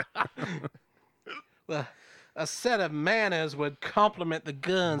 Well, a set of manners would complement the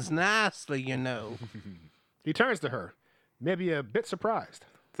guns nicely, you know. He turns to her, maybe a bit surprised.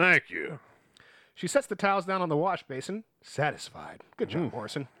 Thank you. She sets the towels down on the wash basin, satisfied. Good job,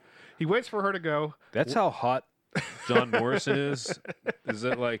 Morrison. He waits for her to go. That's how hot John Morrison is. Is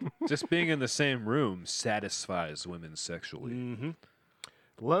that like just being in the same room satisfies women sexually?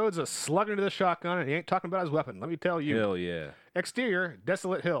 Loads a slug into the shotgun, and he ain't talking about his weapon. Let me tell you. Hell yeah. Exterior,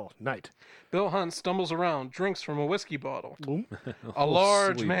 desolate hill, night. Bill Hunt stumbles around, drinks from a whiskey bottle. Boom. A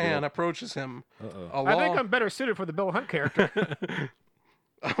large sweet man Bill. approaches him. I think I'm better suited for the Bill Hunt character.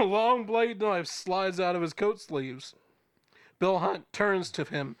 A long blade knife slides out of his coat sleeves. Bill Hunt turns to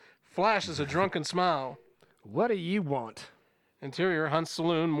him, flashes a drunken smile. What do you want? Interior, Hunt's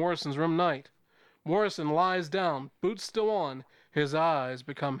saloon, Morrison's room, night. Morrison lies down, boots still on. His eyes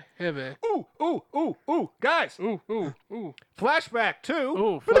become heavy. Ooh, ooh, ooh, ooh. Guys, Ooh, ooh, ooh. flashback to...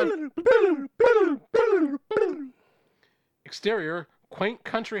 Ooh, Exterior, quaint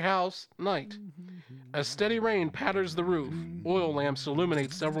country house, night. A steady rain patters the roof. Oil lamps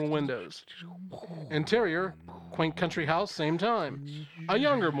illuminate several windows. Interior, quaint country house, same time. A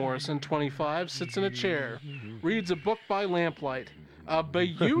younger Morrison, 25, sits in a chair, reads a book by lamplight. A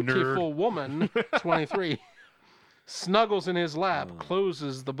beautiful woman, 23, snuggles in his lap,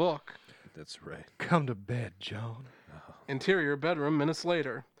 closes the book. That's right. Come to bed, John. Interior bedroom, minutes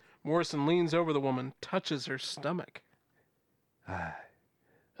later. Morrison leans over the woman, touches her stomach. I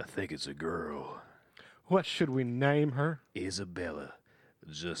think it's a girl. What should we name her? Isabella.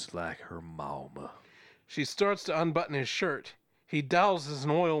 Just like her mama. She starts to unbutton his shirt. He douses an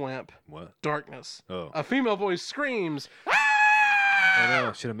oil lamp. What? Darkness. Oh. A female voice screams. Oh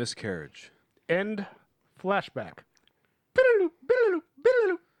no, she had a miscarriage. End flashback.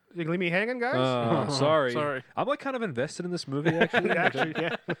 You can leave me hanging, guys? Sorry. Sorry. I'm like kind of invested in this movie actually. Actually,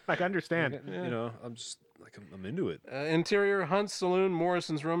 yeah. I understand. I'm just like I'm into it. Interior, Hunt's saloon,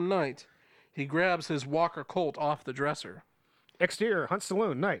 Morrison's room, night. He grabs his Walker Colt off the dresser. Exterior, Hunt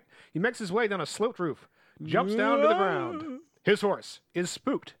Saloon, night. He makes his way down a sloped roof, jumps down to the ground. His horse is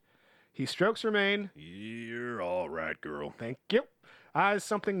spooked. He strokes her mane. You're all right, girl. Thank you. Eyes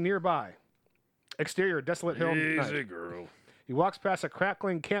something nearby. Exterior, desolate hill, Easy, night. girl. He walks past a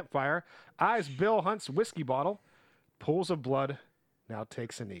crackling campfire, eyes Bill Hunt's whiskey bottle, pools of blood, now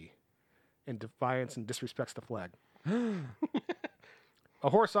takes a knee. In defiance and disrespects the flag. A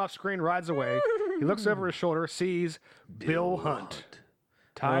horse off screen rides away. He looks over his shoulder, sees Bill Hunt.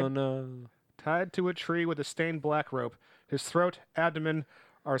 Tied, Oh no. tied to a tree with a stained black rope. His throat, abdomen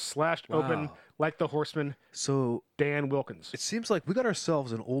are slashed open Wow. like the horseman So Dan Wilkins. it seems like we got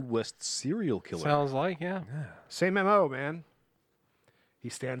ourselves an Old West serial killer. Sounds like, yeah. Same MO, man. He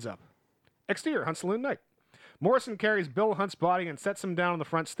stands up. Exterior, Hunt Saloon, night. Morrison carries Bill Hunt's body and sets him down on the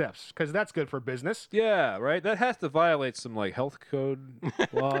front steps, because that's good for business. Yeah, right. That has to violate some like health code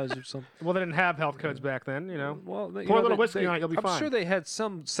laws or something. Well, they didn't have health codes back then, you know. Well, Pour a little whiskey on it, you'll be I'm fine. sure they had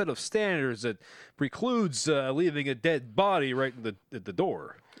some set of standards that precludes leaving a dead body right at the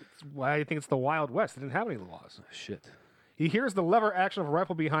door. Why do you think it's the Wild West? They didn't have any laws. Shit. He hears the lever action of a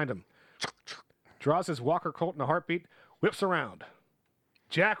rifle behind him. Draws his Walker Colt in a heartbeat, whips around.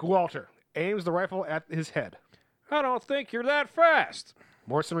 Jack Walter aims the rifle at his head. I don't think you're that fast.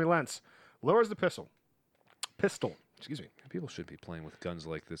 Morrison relents, lowers the pistol. Excuse me. People should be playing with guns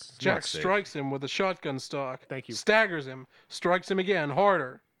like this. It's Jack not safe. strikes him with a shotgun stock. Thank you. Staggers him. Strikes him again,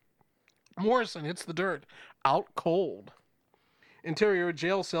 harder. Morrison hits the dirt. Out cold. Interior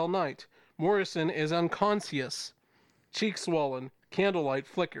jail cell night. Morrison is unconscious. Cheek swollen. Candlelight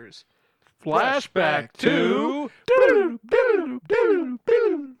flickers. Flashback to...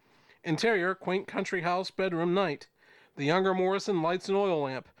 Interior quaint country house bedroom night. The younger Morrison lights an oil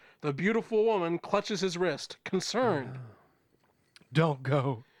lamp. The beautiful woman clutches his wrist, concerned. Don't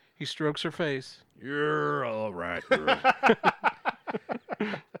go. He strokes her face. You're all right, girl.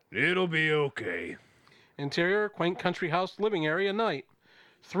 It'll be okay. Interior quaint country house living area night.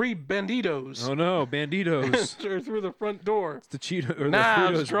 3 banditos Oh no, banditos. enter through the front door. It's the Cheeto or the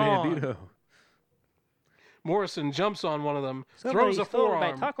Knives Fritos drawn. bandito. Morrison jumps on one of them, throws a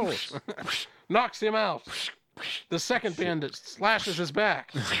forearm, knocks him out. The second bandit slashes his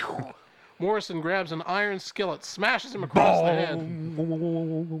back. Morrison grabs an iron skillet, smashes him across the head.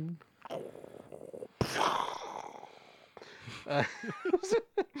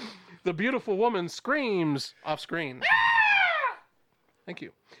 The beautiful woman screams off screen. Thank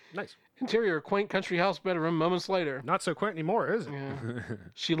you. Nice. Interior quaint country house bedroom moments later. Not so quaint anymore, is it?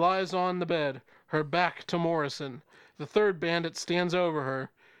 She lies on the bed, her back to Morrison. The third bandit stands over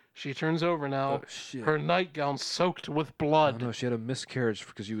her. She turns over now, Oh, shit. her nightgown soaked with Oh blood. no, she had a miscarriage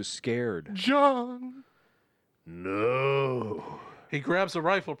because she was scared. John. No. He grabs a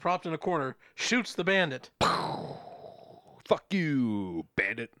rifle propped in a corner, shoots the bandit. Fuck you,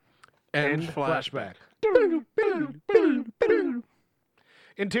 bandit. End flashback.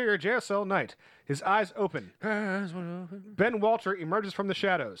 Interior jail cell night. His eyes open. Ben Walter emerges from the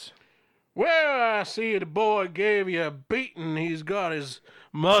shadows. Well, I see the boy gave you a beating. He's got his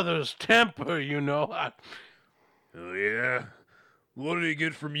mother's temper, you know. Oh, yeah? What did he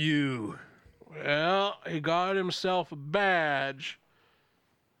get from you? Well, he got himself a badge.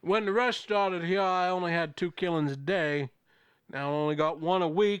 When the rush started here, I only had 2 killings a day. Now I only got 1 a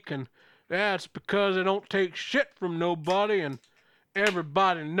week, and that's because I don't take shit from nobody, and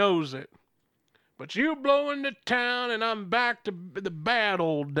everybody knows it. But you blow into town, and I'm back to the bad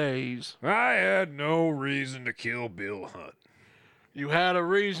old days. I had no reason to kill Bill Hunt. You had a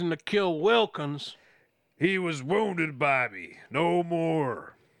reason to kill Wilkins. He was wounded by me. No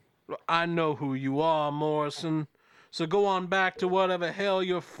more. I know who you are, Morrison. So go on back to whatever hell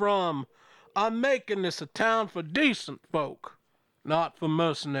you're from. I'm making this a town for decent folk, not for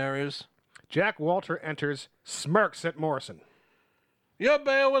mercenaries. Jack Walter enters, smirks at Morrison. Your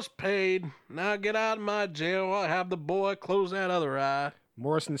bail was paid. Now get out of my jail or I'll have the boy close that other eye.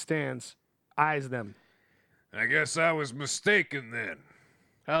 Morrison stands, eyes them. I guess I was mistaken then.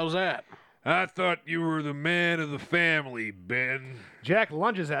 How's that? I thought you were the man of the family, Ben. Jack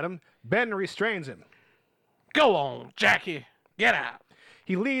lunges at him. Ben restrains him. Go on, Jackie. Get out.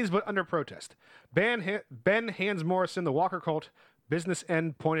 He leaves, but under protest. Ben hands Morrison the Walker Colt, business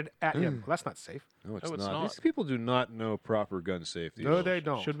end pointed at him. Well, that's not safe. No, it's No, it's not. not. These people do not know proper gun safety. No, they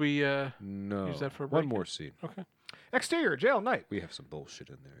don't. Should we, No. use that for a one break? more scene. Okay. Exterior jail night. We have some bullshit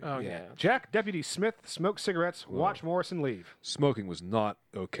in there. Oh, yeah. Jack, Deputy Smith, smoke cigarettes, watch Morrison leave. Smoking was not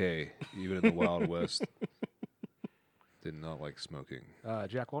okay, even in the Wild West. Did not like smoking.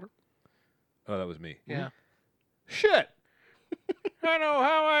 Jack Walter? Oh, that was me. Yeah. Shit! I know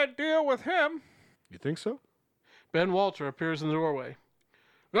how I deal with him. You think so? Ben Walter appears in the doorway.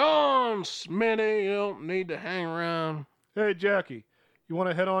 Go on, Smitty. You don't need to hang around. Hey, Jackie, you want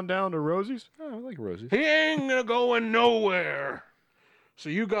to head on down to Rosie's? Oh, I like roses. He ain't gonna going nowhere. So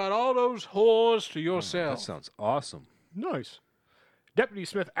you got all those whores to That yourself. sounds awesome. Nice. Deputy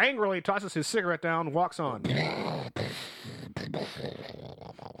Smith angrily tosses his cigarette down and walks on.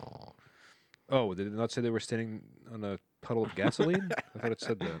 Oh, did it not say they were standing on a puddle of gasoline? I thought it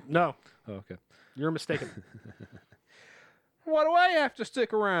said that. No, Oh, okay. you're mistaken. Why do I have to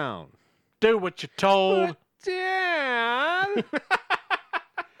stick around? Do what you're told. Dad!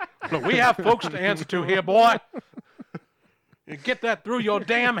 Look, we have folks to answer to here, boy. You get that through your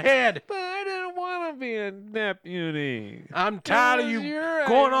damn head. But I didn't want to be a deputy. I'm tired of you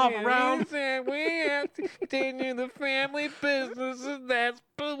going off around. He said we have to continue the family business, and that's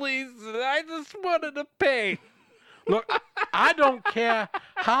police. And I just wanted to pay. Look, I don't care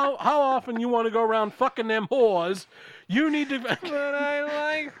how often you want to go around fucking them whores. You need to. But I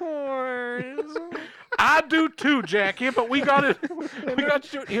like whores. I do too, Jackie. But we got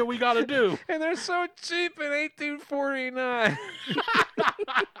shit here. We got to do. And they're so cheap in 1849.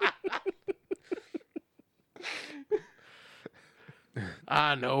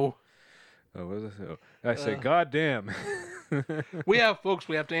 I know. Oh, what was I say? Oh, I say, God damn. We have folks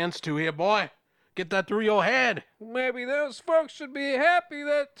we have to answer to here, boy. Get that through your head. Maybe those folks should be happy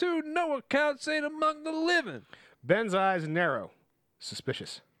that two no accounts ain't among the living. Ben's eyes narrow.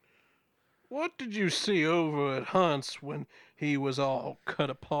 Suspicious. What did you see over at Hunt's when he was all cut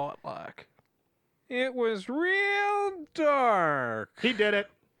apart like? It was real dark. He did it.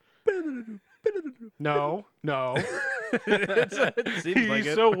 No. It seems like He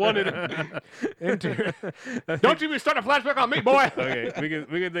it. so wanted it. Don't you start a flashback on me, boy. Okay,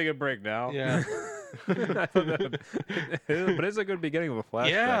 we can take a break now. Yeah. But it's a good beginning of a flashback.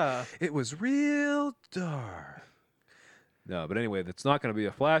 Yeah. It was real dark. No, but anyway, that's not going to be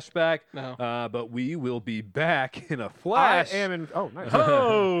a flashback. No. But we will be back in a I flash. am in. Oh, nice.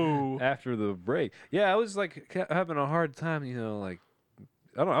 Oh. After the break. Yeah, I was like having a hard time, like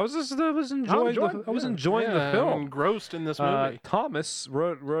I don't know. I was enjoying Yeah, the I'm film. engrossed in this movie. Thomas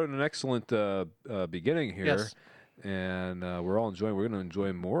wrote an excellent beginning here, Yes. and we're all enjoying. We're going to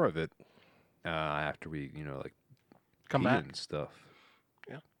enjoy more of it after we, like Come pee back. and stuff.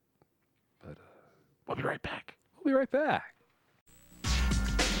 Yeah. But We'll be right back. we'll be right back.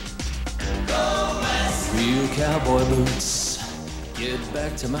 Real cowboy boots, get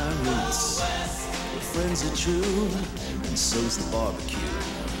back to my roots. We're friends are true, and so's the barbecue.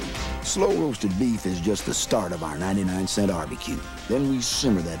 Slow roasted beef is just the start of our 99-cent barbecue. Then we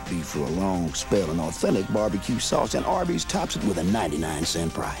simmer that beef for a long spell in authentic barbecue sauce, and Arby's tops it with a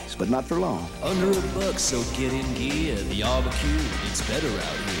 99-cent prize, but not for long. Under $1, so get in gear. The barbecue, it's better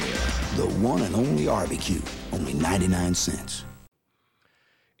out here. The one and only barbecue, only 99 cents.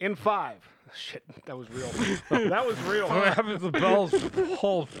 In 5. Shit, that was real. That was real. What happened to the bells?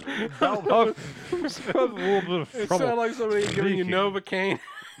 Hold. A little bit of It sounded like somebody giving you Novocaine.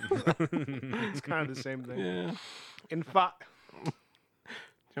 It's kind of the same thing. Yeah. In 5. You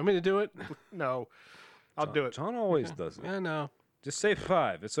want me to do it? No. I'll do it. John always does it. I know. Just say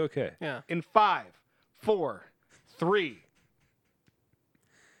 5. It's okay. Yeah. In 5, 4, 3.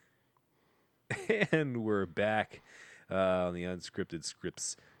 And we're back on the Unscripted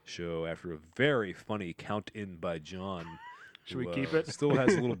Scripts show after a very funny count in by John. Should we who, keep it? Still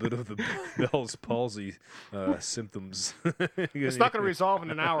has a little bit of the Bell's palsy symptoms. It's not going to resolve in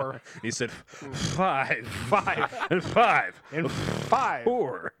an hour. He said 5, 5. and 5, In 5.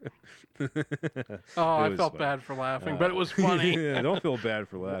 4. Oh, I was felt funny. bad for laughing, but it was funny. Yeah, don't feel bad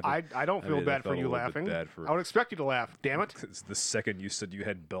for laughing. I don't feel mean, I bad felt for a you little bit laughing. bad for- I would expect you to laugh. Damn it. It's the second you said you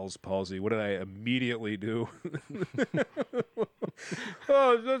had Bell's palsy. What did I immediately do?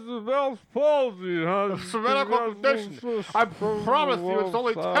 Oh, it's just the Bell's palsy, huh? It's a medical condition. I promise you it's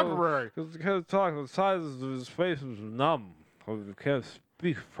only temporary. Because he can't talk, the size of his face is numb. He can't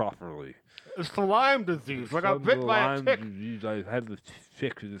speak properly. It's the Lyme disease. I got bit by a Lyme tick. disease, I had the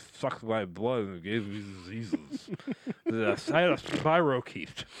tick, it sucked my blood and it gave me diseases. I had a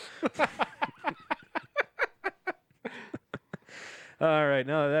spirochete. All right,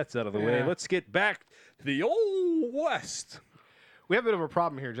 now that's out of the way. Yeah. Let's get back to the Old West. We have a bit of a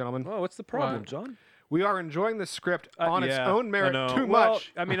problem here, gentlemen. Oh, what's the problem, What? John? We are enjoying the script on its Yeah, own I merit know. too Well,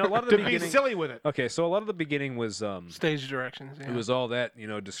 much I mean, a lot of to the be beginning. silly with it. Okay, so a lot of the beginning was Stage directions. Yeah. it was all that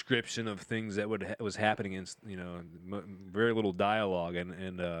description of things that was happening in very little dialogue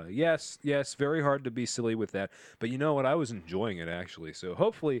and yes, very hard to be silly with that. But you know what? I was enjoying it actually. So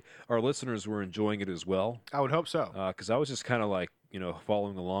hopefully our listeners were enjoying it as well. I would hope so. Because I was just kind of like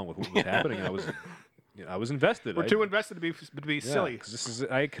following along with what was happening. And I was invested. We're too invested to be silly. 'Cause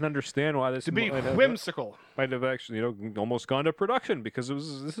I can understand why this To be might have- whimsical. might have actually almost gone to production because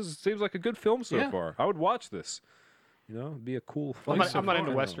seems like a good film so Yeah. far. I would watch this. It'd be a cool I'm film. not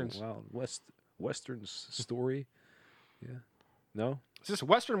into westerns. Wow, Western story. Yeah. No? Is this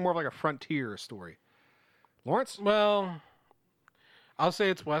Western more of like a frontier story? Lawrence? Well, I'll say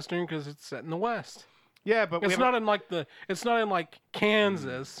it's Western because it's set in the West. Yeah, but It's not in like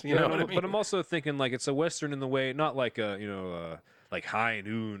Kansas. You know what I mean? But I'm also thinking like it's a Western in the way, not like like High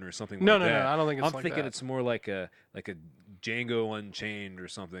Noon or something No, like no, that. no, I don't think it's I'm like thinking that. it's more like a Django Unchained or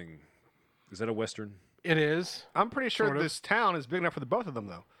something. Is that a Western? It is. I'm pretty sure Sort of. this town is big enough for the both of them,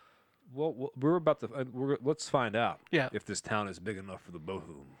 though. Well, we're about to. Let's find out. Yeah. If this town is big enough for the both of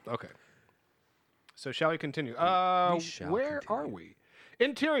them. Okay. So shall we continue? shall Where are continue. we?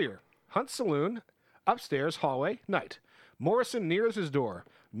 Interior. Hunt Saloon. Upstairs hallway. Night. Morrison nears his door.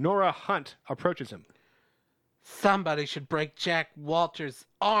 Nora Hunt approaches him. Somebody should break Jack Walters'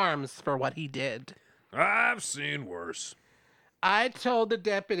 arms for what he did. I've seen worse. I told the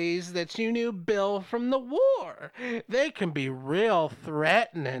deputies that you knew Bill from the war. They can be real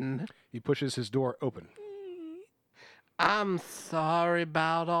threatening. He pushes his door open. I'm sorry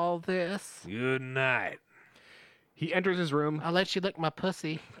about all this. Good night. He enters his room, I'll let you lick my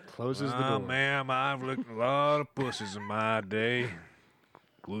pussy. closes the Ah, door. ma'am, I've licked a lot of pussies in my day,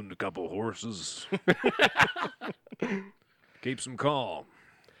 including a couple horses. Keeps them calm.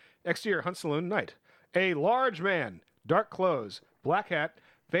 Exterior Hunt Saloon. Night. A large man, dark clothes, black hat,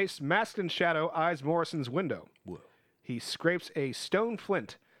 face masked in shadow, eyes Morrison's window. Whoa. He scrapes a stone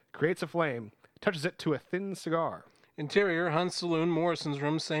flint, creates a flame, touches it to a thin cigar. Interior, Hunt's Saloon, Morrison's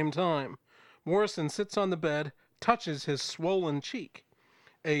room, same time. Morrison sits on the bed, touches his swollen cheek.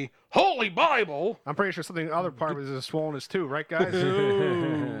 A holy Bible I'm pretty sure something other part of his is swollenness too, right, guys?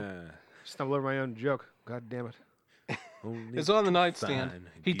 Stumbled over my own joke. God damn it. is on the nightstand.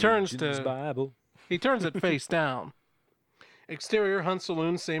 He turns Bible. He turns it face down. Exterior, Hunt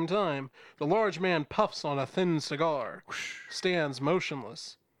Saloon, same time. The large man puffs on a thin cigar. Stands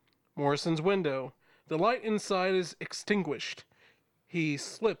motionless. Morrison's window. The light inside is extinguished. He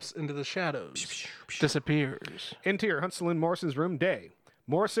slips into the shadows. Disappears. Interior Hunt Saloon, Morrison's room. Day.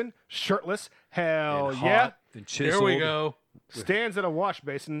 Morrison, shirtless, hell And yeah, hot and Here chiseled. we go. stands at a wash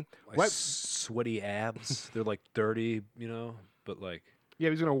basin. Like Wipe- sweaty abs. They're like dirty, but like, Yeah,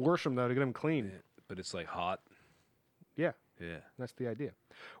 he's going to wash them, though, to get them clean. but it's like hot. Yeah, Yeah. that's the idea.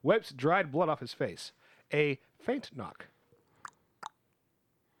 Wipes dried blood off his face. A faint knock.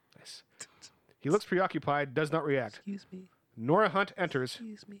 Nice. He looks preoccupied, does not react. Excuse me. Nora Hunt enters.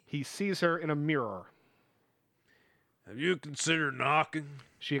 Excuse me. He sees her in a mirror. Have you considered knocking?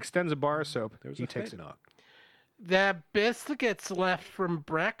 She extends a bar of soap. There was He a takes faint it. knock. That biscuit's left from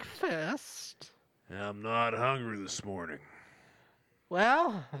breakfast. I'm not hungry this morning.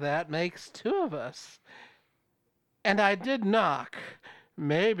 Well, that makes two of us. And I did knock.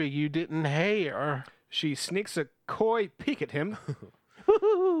 Maybe you didn't hear. She sneaks a coy peek at him,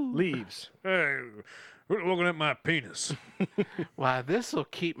 leaves. Hey, quit looking at my penis. Why, this'll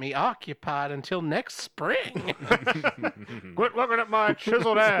keep me occupied until next spring. Quit looking at my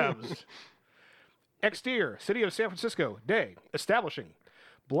chiseled abs. Exterior, city of San Francisco, day, establishing.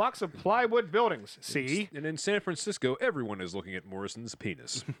 Blocks of plywood buildings, see? And in San Francisco, everyone is looking at Morrison's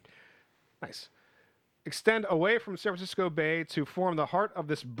penis. Nice. Extend away from San Francisco Bay to form the heart of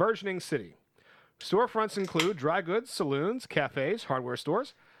this burgeoning city. Storefronts include dry goods, saloons, cafes, hardware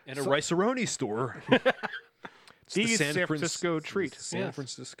stores. And a Rice-A-Roni store. It's The San Francisco treat. San Yes.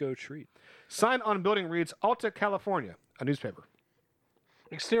 Francisco treat. Sign on building reads Alta California, a newspaper.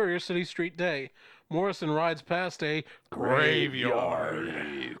 Exterior, City Street, day. Morrison rides past a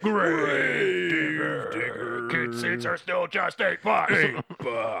graveyard. Kid seats are still just $8.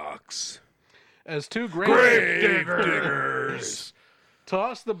 $8. As two Grave diggers.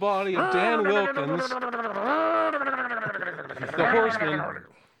 toss the body of Dan Wilkins, the horseman,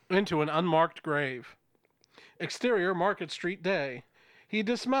 into an unmarked grave. Exterior, Market Street, day. He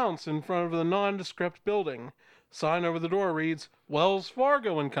dismounts in front of the nondescript building. Sign over the door reads, Wells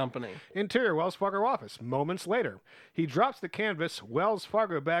Fargo and Company. Interior Wells Fargo office. Moments later, he drops the canvas Wells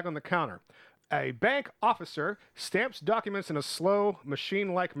Fargo bag on the counter. A bank officer stamps documents in a slow,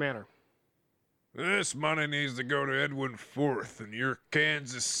 machine-like manner. This money needs to go to Edwin Forth and your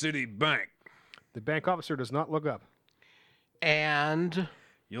Kansas City Bank. The bank officer does not look up. And,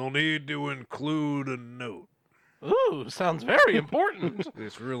 You'll need to include a note. ooh, sounds very important.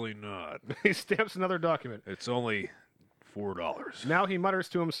 It's really not. He stamps another document. It's only $4. Now he mutters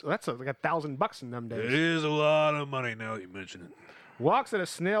to himself, that's like $1,000 in them It days. is a lot of money now that you mention it. Walks at a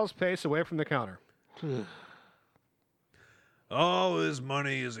snail's pace away from the counter. All his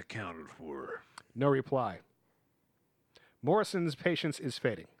money is accounted for. No reply. Morrison's patience is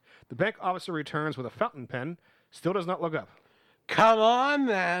fading. The bank officer returns with a fountain pen, still does not look up. Come on,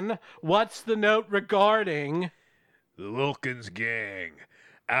 then. What's the note regarding? The Wilkins gang.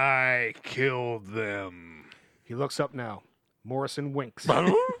 I killed them. He looks up now. Morrison winks.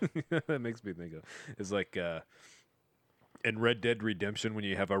 That makes me think of it's like in Red Dead Redemption when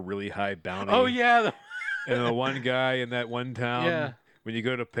you have a really high bounty. Oh, yeah. And the one guy in that one town Yeah. when you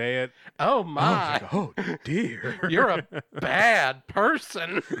go to pay it. Oh my! Oh dear. You're a bad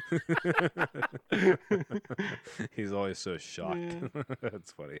person. He's always so shocked.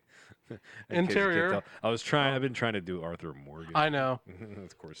 That's funny. In case you Interior. can't tell. I've been trying to do Arthur Morgan. I know.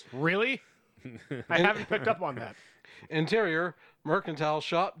 Of course. Really? I haven't picked up on that. Interior, mercantile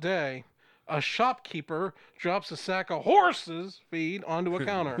shop day. A shopkeeper drops a sack of horses feed onto a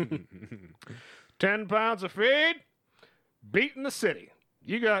counter. 10 pounds of feed, beating the city.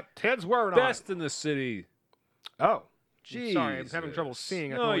 You got Ted's word on it. Best in the city. Oh. Jeez. Sorry, I'm having trouble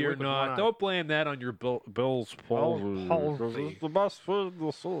seeing. I can No, only you're work with one not. eye. Don't blame that on your Bill's palsy. palsy. The best food in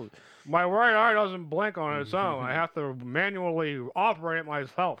the city. My right eye doesn't blink on its own. I have to manually operate it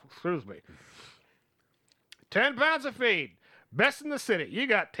myself. Excuse me. 10 pounds of feed. Best in the city. You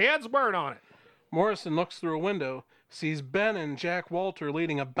got Ted's word on it. Morrison looks through a window, sees Ben and Jack Walter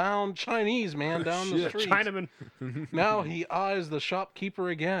leading a bound Chinese man down the street. Chinaman. Now he eyes the shopkeeper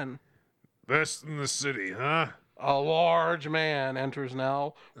again. Best in the city, huh? A large man enters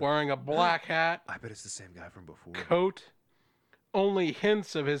now, wearing a black hat, I bet it's the same guy from before. coat. Only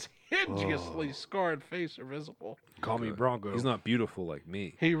hints of his hideously scarred face are visible. Call me Bronco. He's not beautiful like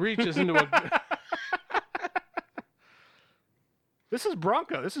me. He reaches into a... This is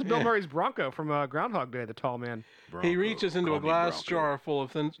Bronco. This is Bill Murray's Bronco from Groundhog Day, the tall man. He reaches into Call a me glass Bronco. jar full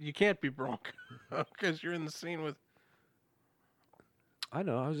of things. You can't be Bronco because you're in the scene with... I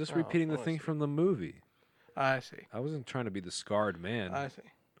know. I was just Oh, repeating the I thing see. from the movie. I see. I wasn't trying to be the scarred man. I see.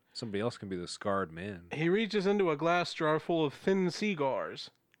 Somebody else can be the scarred man. He reaches into a glass jar full of thin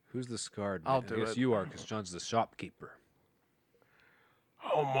cigars. Who's the scarred man? I'll do I guess it. you are, because John's the shopkeeper.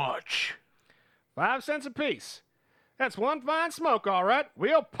 How much? 5 cents apiece. That's one fine smoke, all right.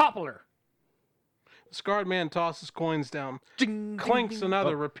 Real popular. The scarred man tosses coins down, Ding, clinks ding, ding.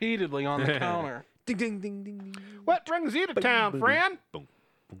 another repeatedly on the counter. Ding, ding, ding, ding, ding. What brings you to town, friend?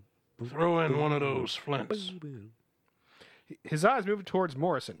 Throw in one of those flints. His eyes move towards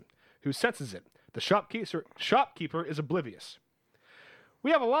Morrison, who senses it. The shopkeeper is oblivious. We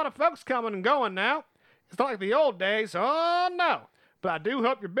have a lot of folks coming and going now. It's not like the old days. Oh, no. But I do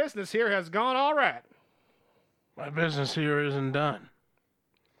hope your business here has gone all right. My business here isn't done.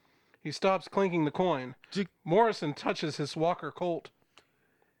 He stops clinking the coin. Morrison touches his Walker Colt.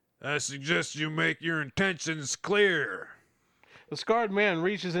 I suggest you make your intentions clear. The scarred man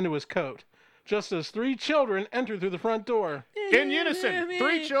reaches into his coat, just as 3 children enter through the front door. In unison,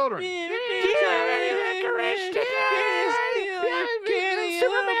 3 children.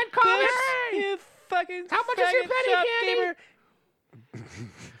 Superman comics. How much is your penny candy?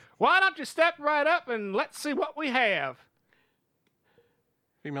 Why don't you step right up and let's see what we have?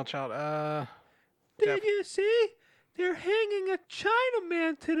 Female child. Did you see? They're hanging a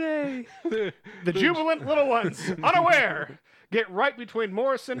Chinaman today. The jubilant little ones, unaware, get right between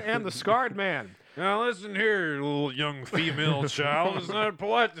Morrison and the scarred man. Now listen here, little young female child. It's not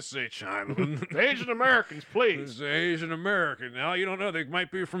polite to say Chinaman. Asian Americans, please. It's Asian American. Now you don't know, they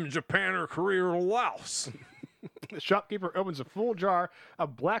might be from Japan or Korea or Laos. The shopkeeper opens a full jar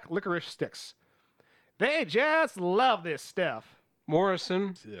of black licorice sticks. They just love this stuff.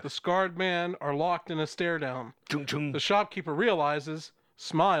 Morrison, the scarred man are locked in a stare down. Chung chung. The shopkeeper realizes,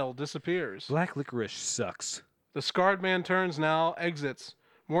 smile disappears. Black licorice sucks. The scarred man turns now, exits.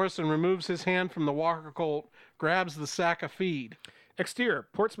 Morrison removes his hand from the Walker Colt, grabs the sack of feed. Exterior,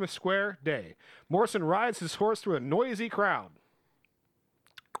 Portsmouth Square, day. Morrison rides his horse through a noisy crowd.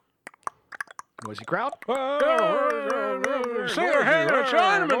 Noisy crowd? See, they're hanging a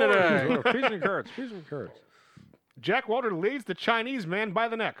Chinaman today. Peas and carrots. Peas and carrots. Jack Walter leads the Chinese man by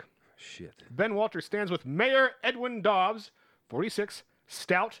the neck. Shit. Ben Walter stands with Mayor Edwin Dobbs, 46,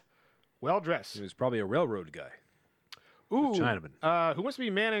 stout, well-dressed. He was probably a railroad guy. Ooh, Chinaman. who wants to be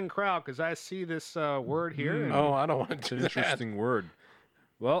manning crowd? Because I see this word here. and- Oh, I don't want It's to an do that. interesting word.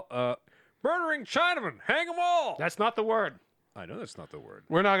 Well, Murdering Chinaman, hang them all. That's not the word. I know that's not the word.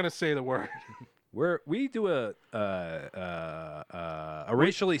 We're not going to say the word. We do a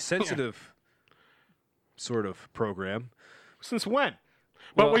racially sensitive sort of program, Since when?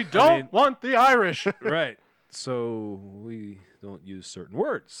 But Well, we I don't mean- want the Irish. right? So we don't use certain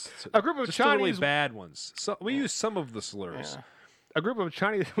words. A group of Just the really Chinese- bad ones. So we use some of the slurs. A group of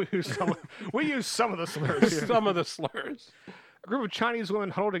Chinese. We use some of the slurs. here. Some of the slurs. A group of Chinese women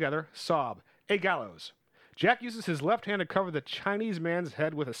huddle together, sob. A gallows. Jack uses his left hand to cover the Chinese man's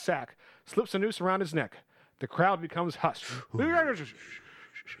head with a sack, slips a noose around his neck. The crowd becomes hushed.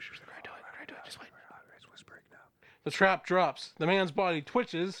 The trap drops. The man's body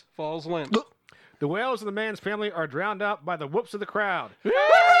twitches, falls limp. The wails of the man's family are drowned out by the whoops of the crowd.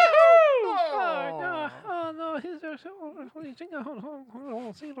 Oh no!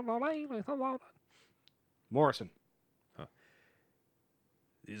 Morrison.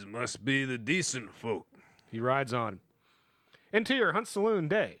 These must be the decent folk. He rides on. Interior Hunt Saloon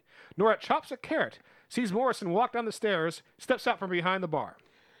day. Nora chops a carrot, sees Morrison walk down the stairs, steps out from behind the bar.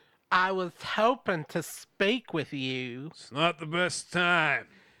 I was hoping to speak with you. It's not the best time.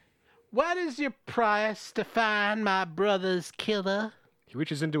 What is your price to find my brother's killer? He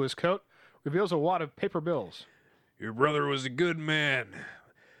reaches into his coat, reveals a wad of paper bills. Your brother was a good man,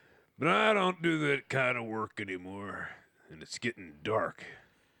 but I don't do that kind of work anymore, and it's getting dark.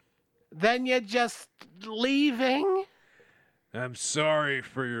 Then you're just leaving? I'm sorry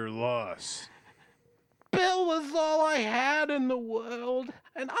for your loss. Bill was all I had in the world,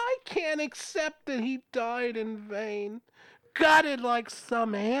 and I can't accept that he died in vain. Gutted like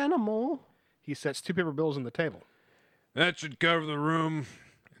some animal. He sets 2 paper bills on the table. That should cover the room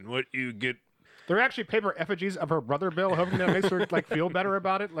and what you get. They're actually paper effigies of her brother Bill, hoping that makes her like feel better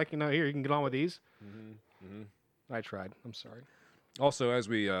about it. Like, here, you can get on with these. I tried. I'm sorry. Also, as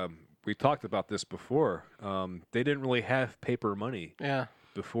we talked about this before, they didn't really have paper money Yeah.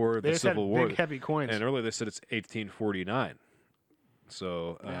 before They the just had Civil War. big, heavy coins. And earlier they said it's 1849.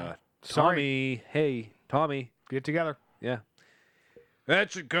 So, Sorry. Tommy, Get it together. yeah.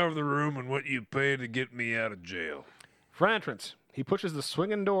 That should cover the room and what you pay to get me out of jail. Front entrance. He pushes the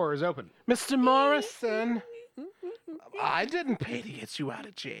swinging doors open. Mr. Morrison, I didn't pay to get you out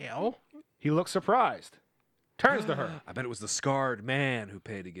of jail. He looks surprised. Turns to her. I bet it was the scarred man who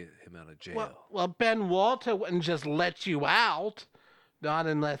paid to get him out of jail. Well, Ben Walter wouldn't just let you out. Not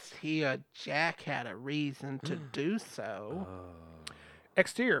unless he or Jack had a reason to do so.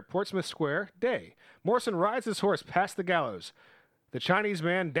 Exterior, Portsmouth Square, day. Morrison rides his horse past the gallows. The Chinese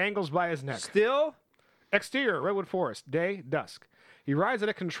man dangles by his neck. Still? Exterior, Redwood Forest, day, dusk. He rides at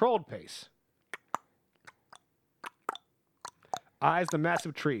a controlled pace. Eyes the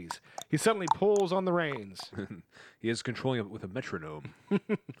massive trees. He suddenly pulls on the reins. He is controlling it with a metronome.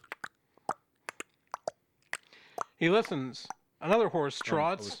 He listens. Another horse I was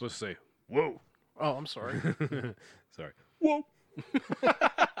trots. supposed to say, Whoa. Oh, I'm sorry. sorry. Whoa.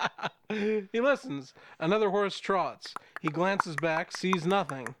 He listens. Another horse trots. He glances back, sees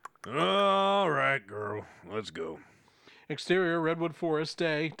nothing. All right, girl. Let's go. Exterior, Redwood Forest,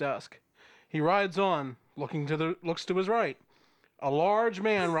 day, dusk. He rides on, looks to his right. A large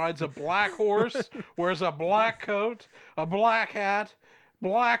man rides a black horse, wears a black coat, a black hat,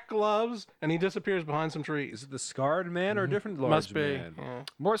 black gloves, and he disappears behind some trees. Is it the scarred man or a different large Must be. man? Yeah.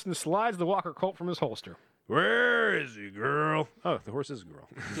 Morrison slides the Walker Colt from his holster. Where is he, girl? Oh, the horse is a girl.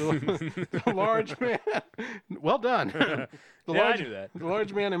 The large man. Well done. The Yeah, I large, knew that. The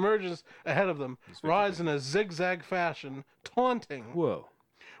large man emerges ahead of them, rides in a zigzag fashion, taunting. Whoa.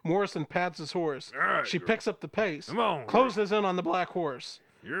 Morrison pats his horse. All right, She girl. picks up the pace, Come on, closes in on the black horse.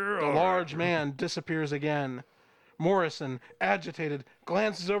 You're The all large right. man disappears again. Morrison, agitated,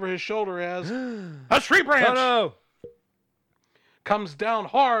 glances over his shoulder as a tree branch Oh, no. comes down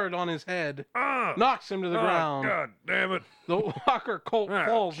hard on his head, Ah, knocks him to the ground. God damn it. The Walker Colt Ah,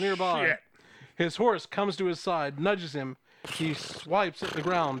 falls nearby. shit. His horse comes to his side, nudges him. He swipes at the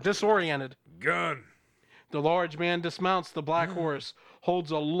ground, disoriented. Gun. The large man dismounts the black horse, holds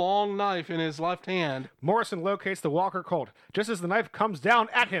a long knife in his left hand. Morrison locates the Walker Colt just as the knife comes down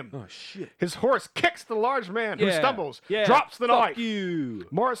at him. Oh, shit. His horse kicks the large man, who Yeah. stumbles, Yeah. drops the Fuck knife. you.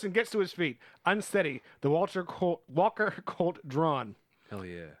 Morrison gets to his feet, unsteady, the Walker Colt drawn. Hell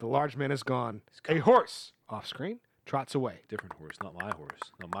yeah. The large man is gone. A horse, off screen, trots away. Different horse, not my horse.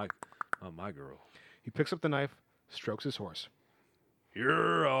 Not my girl. He picks up the knife, strokes his horse.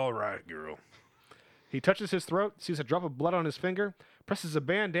 You're all right, girl. He touches his throat, sees a drop of blood on his finger, presses a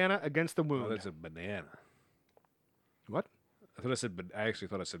bandana against the Oh, wound. that's a banana. What? I actually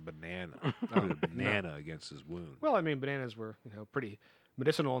thought I said banana. I put a banana against his wound. Well, I mean, bananas were, pretty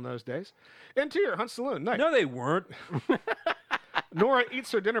medicinal in those days. Interior, Hunt Saloon, night. No, they weren't. Nora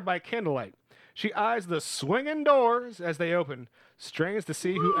eats her dinner by candlelight. She eyes the swinging doors as they open, strains to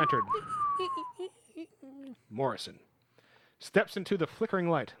see who entered. Morrison steps into the flickering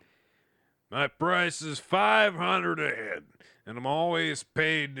light. My price is $500 a head, and I'm always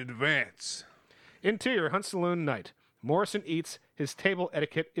paid in advance. Interior, Hunt Saloon, night. Morrison eats. His table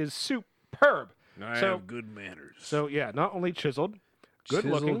etiquette is superb. I So- have good manners. So, yeah, not only chiseled, good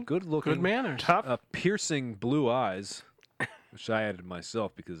looking, Good looking. Good manners. tough. Piercing blue eyes, which I added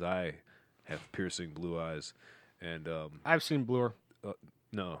myself because I have piercing blue eyes. And I've seen bluer.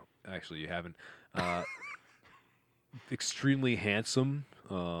 no, actually, you haven't. Extremely handsome.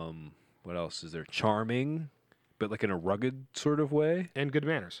 What else is there? Charming, but like in a rugged sort of way. And good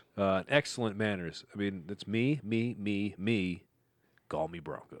manners. Excellent manners. I mean, it's me. Call me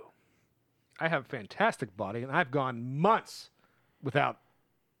Bronco. I have a fantastic body, and I've gone months without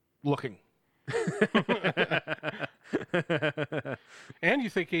looking. And you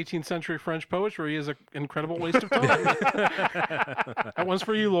think 18th century French poetry is an incredible waste of time. That one's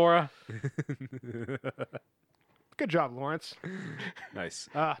for you, Laura. Good job, Lawrence. Nice.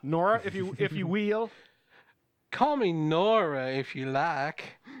 Nora, if you will. Call me Nora if you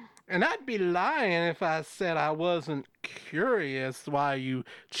like. And I'd be lying if I said I wasn't curious why you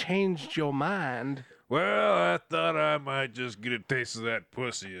changed your mind. Well, I thought I might just get a taste of that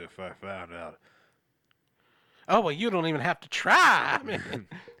pussy if I found out. Oh, well, you don't even have to try. I mean,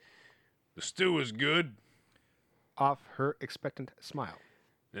 The stew is good, Off her expectant smile.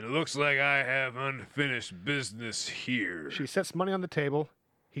 and it looks like I have unfinished business here. She sets money on the table.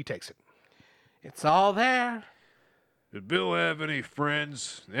 He takes it. it's all there. Did Bill have any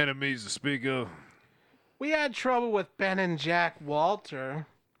friends, enemies to speak of? We had trouble with Ben and Jack Walter.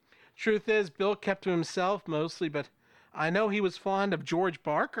 Truth is, Bill kept to himself mostly, but I know he was fond of George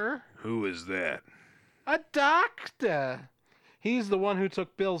Barker. Who is that? A doctor. He's the one who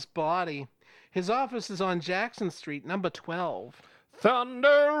took Bill's body. His office is on Jackson Street, number 12.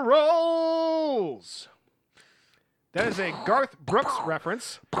 Thunder rolls. That is a Garth Brooks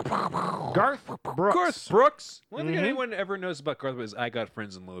reference. Garth Brooks. Garth Brooks. One thing anyone ever knows about Garth Brooks is I Got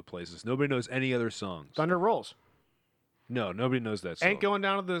Friends in Low Places. Nobody knows any other songs. Thunder rolls. No, nobody knows that song. Ain't going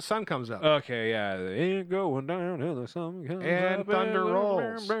down till the sun comes up. Okay, yeah. Ain't going down till the sun comes And up. thunder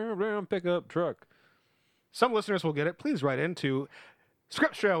rolls. Pickup truck. Some listeners will get it. Please write in to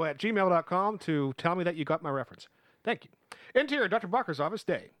scriptshow@gmail.com to tell me that you got my reference. Thank you. Interior, Dr. Barker's office,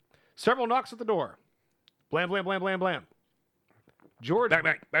 day. Several knocks at the door. Blam, blam, blam, blam, blam. George.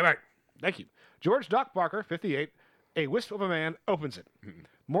 Back. Thank you. George Doc Barker, 58, a wisp of a man, opens it.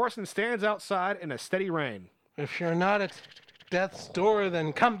 Morrison stands outside in a steady rain. If you're not at death's door,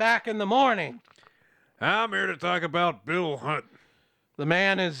 then come back in the morning. I'm here to talk about Bill Hunt. The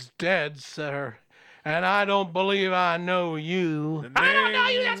man is dead, sir. And I don't believe I know you. I don't know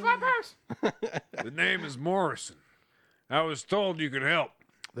you, that's my purse. The name is Morrison. I was told you could help.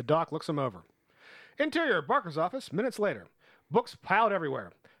 The doc looks him over. Interior, Barker's office, minutes later. Books piled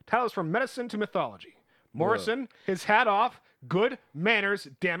everywhere. Titles from medicine to mythology. Morrison, his hat off, good manners,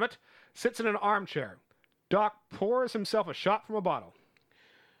 damn it, sits in an armchair. Doc pours himself a shot from a bottle.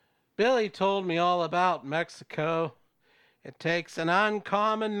 Billy told me all about Mexico. It takes an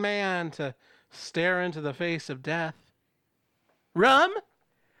uncommon man to stare into the face of death. Rum?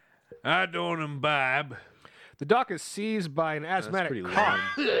 I don't imbibe. The doc is seized by an That's asthmatic pretty lame. cough.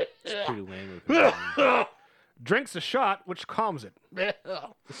 It's pretty lame. Of him. Drinks a shot, which calms it.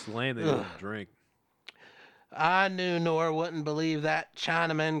 It's lame they don't drink. I knew Nora wouldn't believe that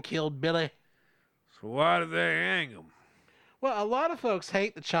Chinaman killed Billy. So why did they hang him? Well, a lot of folks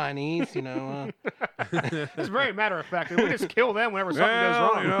hate the Chinese, you know. It's very matter of fact. We just kill them whenever something goes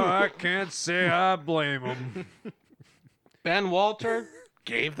Well, wrong. you know, I can't say I blame them. Ben Walter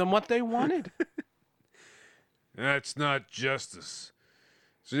gave them what they wanted. That's not justice.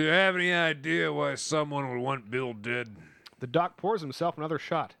 So do you have any idea why someone would want Bill dead? The doc pours himself another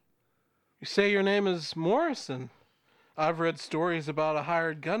shot. You say your name is Morrison. I've read stories about a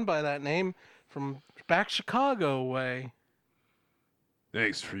hired gun by that name from back Chicago way.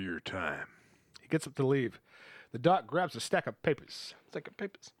 Thanks for your time. He gets up to leave. The doc grabs a stack of papers. It's like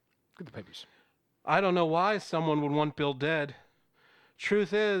papers. Get the papers. I don't know why someone would want Bill dead.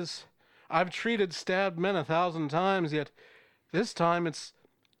 Truth is, I've treated stabbed men 1,000 times, yet this time it's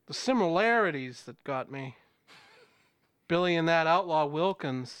the similarities that got me. Billy and that outlaw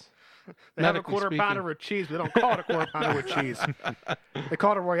Wilkins. They have a medically quarter speaking. pounder with cheese, but they don't call it a quarter pounder with cheese. They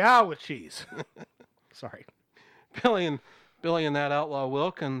call it a Royale with cheese. Sorry. Billy and that outlaw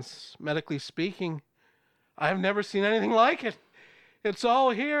Wilkins, medically speaking, I've never seen anything like it. It's all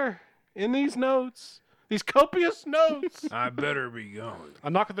here in these notes, these copious notes. I better be going. A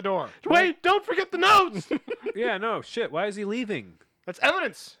knock at the door. Wait, don't forget the notes. Yeah, no, shit. Why is he leaving? That's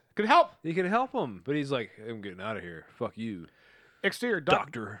evidence. Could help. You can help him, but he's like, I'm getting out of here. Fuck you, Exterior,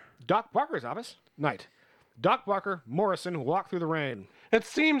 doctor. Doc Barker's office. Night. Doc Barker, Morrison walk through the rain. It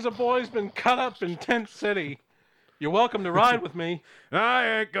seems a boy's been cut up in Tent City. You're welcome to ride with me. I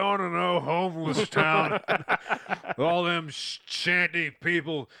ain't going to no homeless town. All them shanty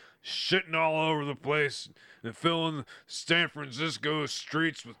people shitting all over the place and filling San Francisco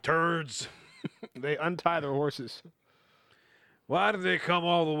streets with turds. They untie their horses. Why did they come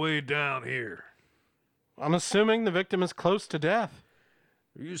all the way down here? I'm assuming the victim is close to death.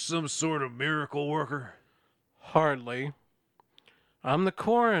 Are you some sort of miracle worker? Hardly. I'm the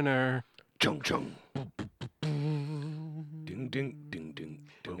coroner. Chung chung. Ding ding ding ding.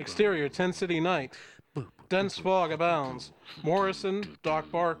 ding. Exterior, Tent City night. Dense fog abounds. Morrison, Doc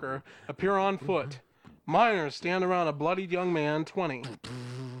Barker appear on foot. Miners stand around a bloodied young man, 20.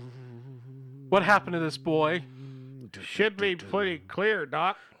 What happened to this boy? Should be pretty clear,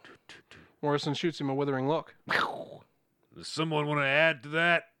 Doc. Morrison shoots him a withering look. Does someone want to add to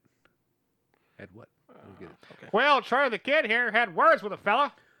that? Add what? I don't get it. Well, Charlie the Kid here had words with a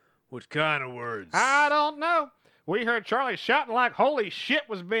fella. What kind of words? I don't know. We heard Charlie shouting like holy shit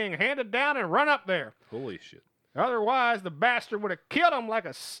was being handed down and run up there. Holy shit. Otherwise, the bastard would have killed him like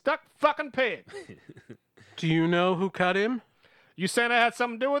a stuck fucking pig. Do you know who cut him? You saying that had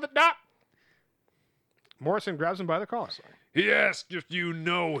something to do with it, Doc? Morrison grabs him by the collar. He asked if you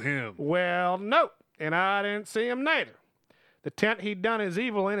know him. Well, no, and I didn't see him neither. The tent he'd done his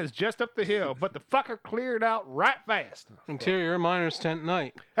evil in is just up the hill, but the fucker cleared out right fast. Interior, Miners Tent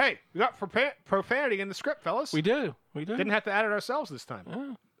night. Hey, we got profanity in the script, fellas. We do. We do. Didn't have to add it ourselves this time.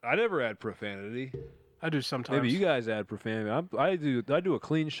 Oh, I never add profanity. I do sometimes. Maybe you guys add profanity. I do a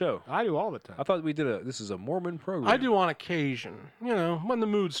clean show. I do all the time. I thought we did this is a Mormon program. I do on occasion. You know, when the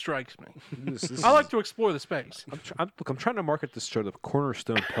mood strikes me. This I like to explore the space. I'm trying to market this show to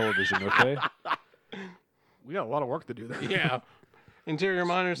Cornerstone Television, okay? We got a lot of work to do there. Yeah. Interior,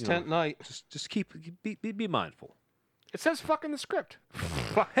 Miners Tent night. Just be mindful. It says fuck in the script.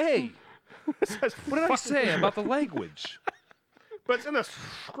 Hey, It says what did I say about the language? But it's in the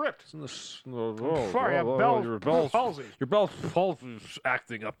script. It's in the Sorry, I have Bell's palsy. Your Bell's palsy's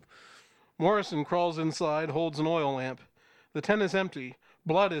acting up. Morrison crawls inside, holds an oil lamp. The tent is empty.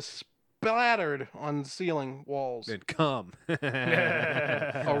 Blood is splattered on ceiling walls. And come.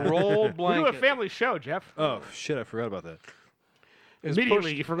 A rolled We do a blanket family show, Jeff. Oh shit! I forgot about that. is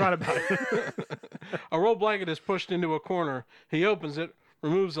Immediately, pushed. you forgot about it. A rolled blanket is pushed into a corner. He opens it,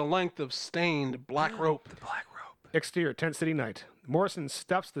 removes a length of stained black rope. Black rope. Exterior, Tent City night. Morrison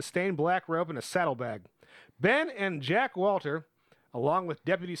stuffs the stained black rope in a saddlebag. Ben and Jack Walter, along with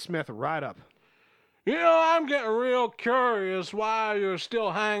Deputy Smith, ride up. You know, I'm getting real curious why you're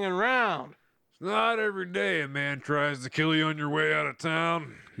still hanging around. It's not every day a man tries to kill you on your way out of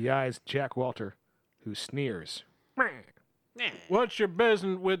town. He eyes Jack Walter, who sneers. What's your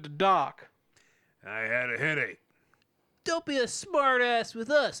business with the doc? I had a headache. Don't be a smartass with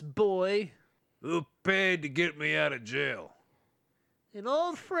us, boy. Who paid to get me out of jail? An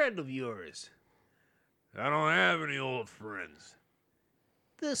old friend of yours. I don't have any old friends.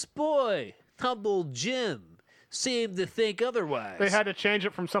 This boy, humble Jim, seemed to think otherwise. They had to change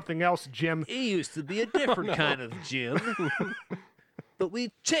it from something else, Jim. He used to be a different kind of Jim. But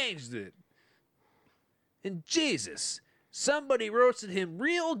we changed it. And Jesus, somebody roasted him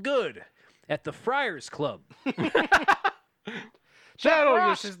real good at the Friars Club. Settle your,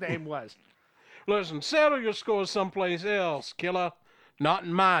 Ross, his name was. listen, settle your score someplace else, killer. Not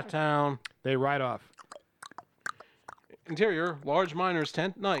in my town. They ride off. Interior, large miners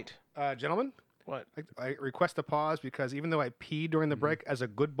tent, night. Gentlemen, What? I request a pause because even though I peed during the break as a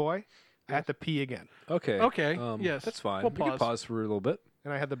good boy, I had to pee again. Okay. Okay, yes. That's fine. We'll We can pause. pause for a little bit.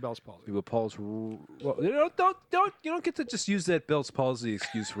 And I had the Bell's palsy. We will pause. Well, you don't get to just use that Bell's palsy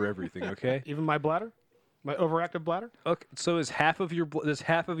excuse for everything. Okay. Even my bladder? My overactive bladder? Okay. So does half of your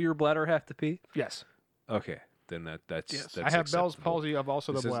bladder have to pee? Yes. Okay. Then that's Yes. I have Bell's acceptable. palsy of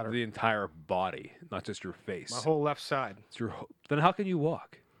also This the is bladder. the entire body, not just your face. My whole left side. It's then how can you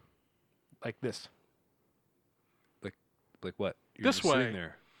walk? Like this. Like what? You're This just sitting way.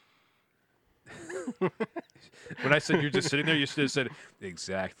 there. When I said you're just sitting there, you should have said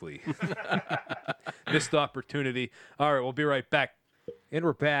exactly. Missed opportunity. All right, we'll be right back. And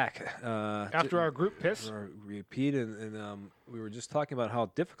we're back. After our group piss? We peed, and we were just talking about how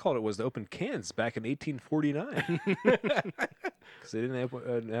difficult it was to open cans back in 1849. Because they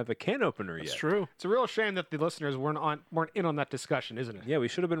didn't have a can opener yet. It's true. It's a real shame that the listeners weren't in on that discussion, isn't it? Yeah, we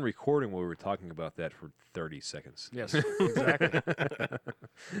should have been recording while we were talking about that for 30 seconds. Yes, exactly.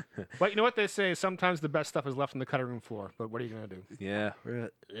 But you know what they say? Sometimes the best stuff is left on the cutting room floor. But what are you going to do? Yeah. What are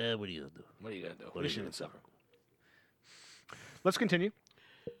you gonna do? What are you going to do? What are you gonna do? Let's continue.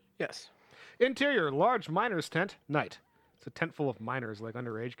 Yes. Interior, large miner's tent, night. It's a tent full of miners, like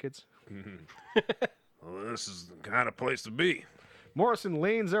underage kids. Well, this is the kind of place to be. Morrison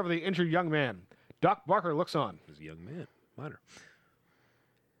leans over the injured young man. Doc Barker looks on. He's a young man. Minor.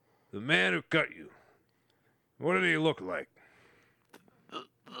 The man who cut you. What did he look like?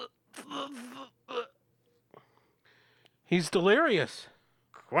 He's delirious.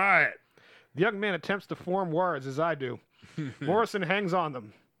 Quiet. The young man attempts to form words as I do. Morrison hangs on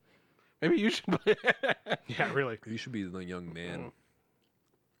them. Maybe you should. Yeah, really. You should be the young man.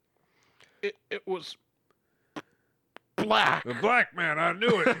 It was black. The black man, I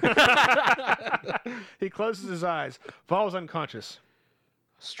knew it. He closes his eyes, falls unconscious.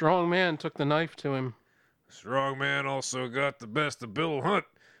 A strong man took the knife to him. Strong man also got the best of Bill Hunt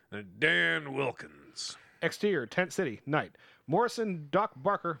and Dan Wilkins. Exterior, Tent City, night. Morrison, Doc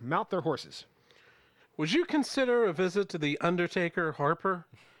Barker mount their horses. Would you consider a visit to the Undertaker, Harper?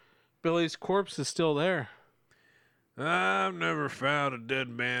 Billy's corpse is still there. I've never found a dead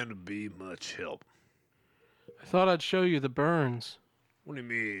man to be much help. I thought I'd show you the burns. What do you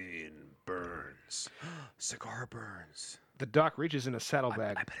mean, burns? Cigar burns. The doc reaches in a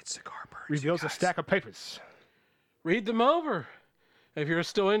saddlebag, I bet it's cigar burns. reveals a stack of papers. Read them over. If you're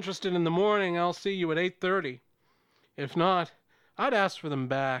still interested in the morning, I'll see you at 8:30. If not, I'd ask for them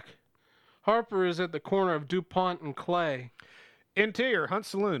back. Harper is at the corner of DuPont and Clay. Interior, Hunt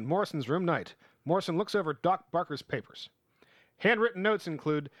Saloon, Morrison's room, night. Morrison looks over Doc Barker's papers. Handwritten notes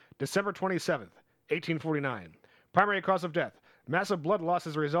include December 27th, 1849. Primary cause of death, massive blood loss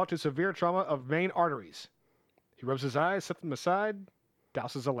as a result to severe trauma of main arteries. He rubs his eyes, sets them aside,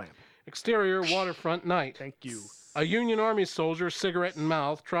 douses a lamp. Exterior, waterfront, night. Thank you. A Union Army soldier, cigarette in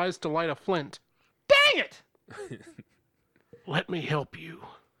mouth, tries to light a flint. Dang it! Let me help you.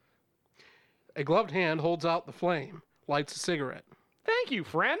 A gloved hand holds out the flame, lights a cigarette. Thank you,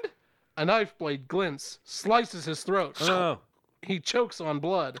 friend. A knife blade glints, slices his throat. Oh, He chokes on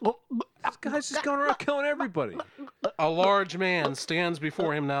blood. this guy's just going around killing everybody. A large man stands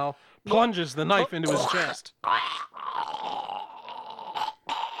before him now, plunges the knife into his chest.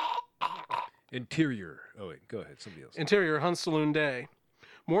 Interior. Oh, wait, go ahead. Somebody else. Interior, Hunt Saloon day.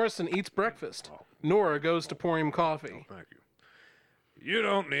 Morrison eats breakfast. Nora goes to pour him coffee. Thank you. You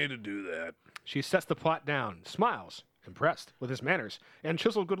don't need to do that. She sets the pot down, smiles, impressed with his manners and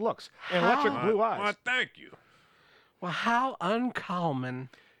chiseled good looks and electric blue eyes. Why, thank you. Well, how uncommon.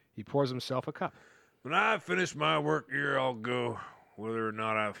 He pours himself a cup. When I finish my work here, I'll go, whether or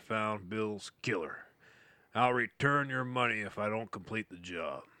not I've found Bill's killer. I'll return your money if I don't complete the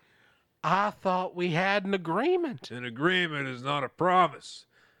job. I thought we had an agreement. An agreement is not a promise.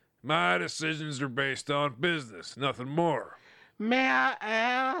 My decisions are based on business, nothing more. May I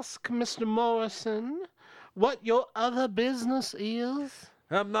ask, Mr. Morrison, what your other business is?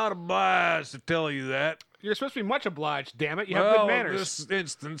 I'm not obliged to tell you that. You're supposed to be much obliged, damn it. You have Well, good in manners. this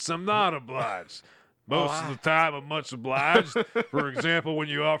instance, I'm not obliged. Most of the time, I'm much obliged. For example, when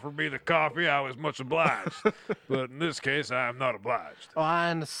you offered me the coffee, I was much obliged. But in this case, I am not obliged. Oh, I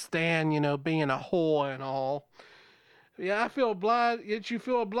understand, being a whore and all. Yeah, I feel obliged, yet you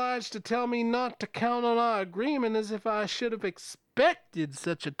feel obliged to tell me not to count on our agreement as if I should have expected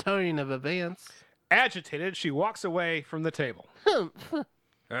such a turn of events. Agitated, she walks away from the table. I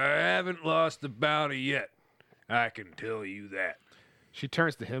haven't lost the bounty yet. I can tell you that. She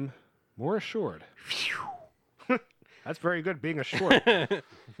turns to him, more assured. That's very good, being assured.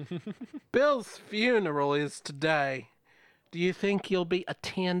 Bill's funeral is today. Do you think you'll be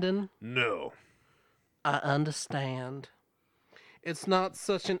attending? No. I understand. It's not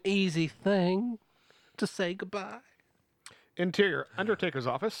such an easy thing to say goodbye. Interior, Undertaker's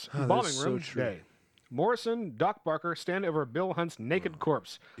office, bombing so room, true. day. Morrison, Doc Barker stand over Bill Hunt's naked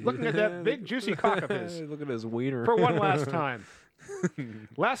corpse, looking at that big juicy cock of his Look at his wiener. for one last time.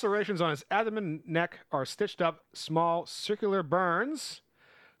 Lacerations on his abdomen and neck are stitched up, small circular burns.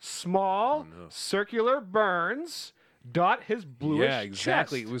 Small circular burns dot his bluish Yeah,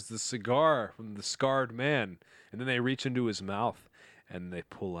 exactly. chest. It was the cigar from the scarred man. And then they reach into his mouth and they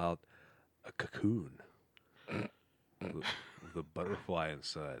pull out a cocoon with a butterfly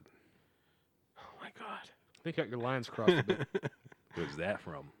inside. Oh my God. I think you got your lines crossed a bit. What is that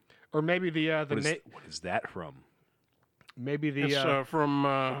from? Or maybe What is that from? maybe the It's from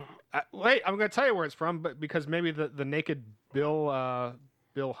wait, I'm going to tell you where it's from, but because maybe the naked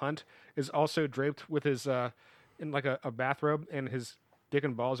Bill Hunt is also draped with his in like a bathrobe, and his dick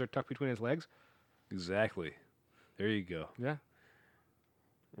and balls are tucked between his legs. Exactly. There you go. Yeah.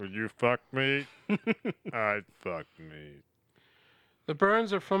 Would you fuck me? I'd fuck me. the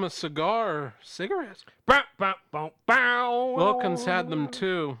burns are from a cigarette. Bow, bow, bow, bow. Wilkins had them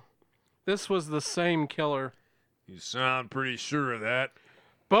too. This was the same killer. You sound pretty sure of that.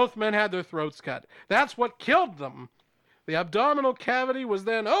 Both men had their throats cut. That's what killed them. The abdominal cavity was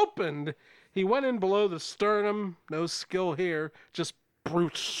then opened. He went in below the sternum. No skill here, just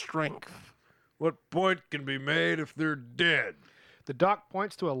brute strength. What point can be made if they're dead? The doc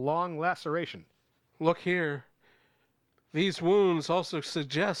points to a long laceration. Look here. These wounds also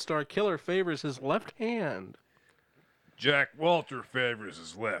suggest our killer favors his left hand. Jack Walter favors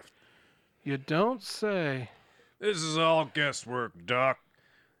his left. You don't say. This is all guesswork, Doc.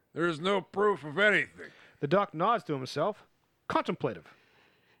 There is no proof of anything. The doc nods to himself, contemplative.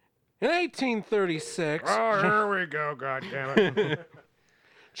 In 1836, Oh, here we go, goddammit.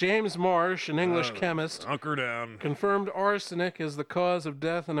 James Marsh, an English chemist, Hunker down. confirmed arsenic as the cause of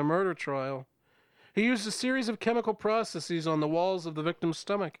death in a murder trial. He used a series of chemical processes on the walls of the victim's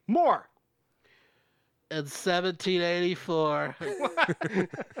stomach. More. In 1784.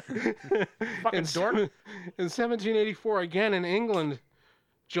 Fucking dork. In 1784, again in England,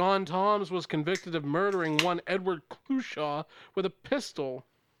 John Toms was convicted of murdering one Edward Clushaw with a pistol.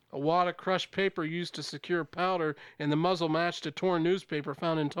 A wad of crushed paper used to secure powder, and the muzzle matched a torn newspaper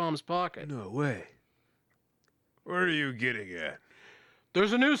found in Tom's pocket. No way. What are you getting at?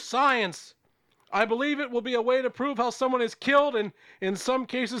 There's a new science. I believe it will be a way to prove how someone is killed, and in some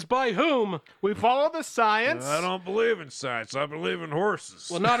cases by whom. We follow the science. I don't believe in science. I believe in horses.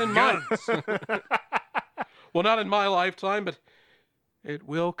 Well, not in mine. Guns. Well, not in my lifetime, but it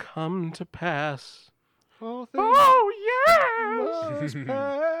will come to pass. Oh, yes!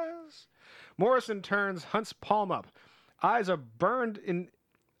 Pass. Morrison turns Hunt's palm up. Eyes a burned in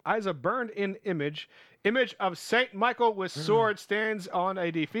image. Image of Saint Michael with sword stands on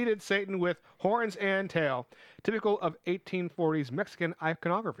a defeated Satan with horns and tail. Typical of 1840s Mexican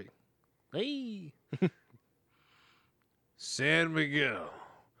iconography. Hey. San Miguel,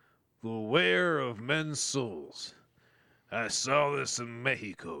 the wearer of men's souls. I saw this in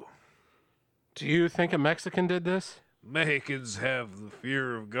Mexico. Do you think a Mexican did this? Mexicans have the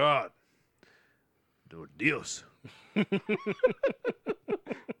fear of God. No Dios.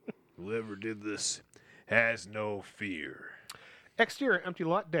 Whoever did this has no fear. Exterior empty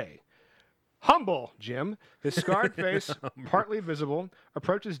lot day. Humble Jim, his scarred face partly visible,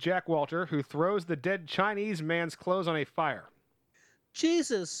 approaches Jack Walter, who throws the dead Chinese man's clothes on a fire.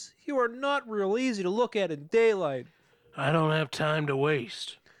 Jesus, you are not real easy to look at in daylight. I don't have time to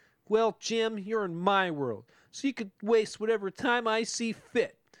waste. Well, Jim, you're in my world, so you could waste whatever time I see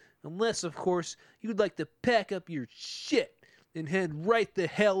fit. Unless, of course, you'd like to pack up your shit and head right the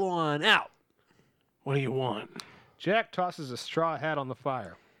hell on out. What do you want? Jack tosses a straw hat on the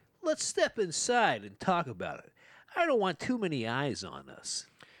fire. Let's step inside and talk about it. I don't want too many eyes on us.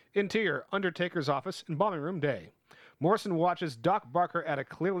 Interior, Undertaker's office, embalming room day. Morrison watches Doc Barker add a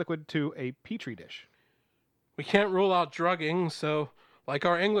clear liquid to a petri dish. We can't rule out drugging, so, like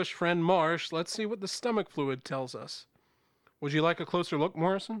our English friend Marsh, let's see what the stomach fluid tells us. Would you like a closer look,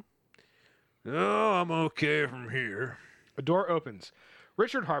 Morrison? No, I'm okay from here. A door opens.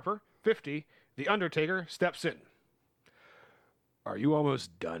 Richard Harper, 50, the Undertaker, steps in. Are you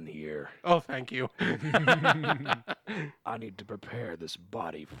almost done here? Oh, thank you. I need to prepare this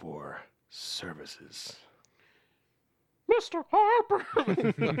body for services. Mr. Harper!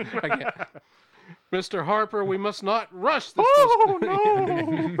 I can't. Mr. Harper, we must not rush this. Oh,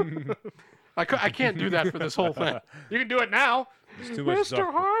 no! I can't do that for this whole thing. You can do it now. There's too much Mr.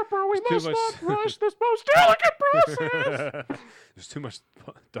 Doc. Harper, we There's must too not much- rush this most delicate process. There's too much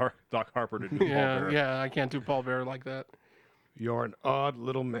Doc Harper to do. Paul Bearer. Yeah, I can't do Paul Bearer like that. You're an odd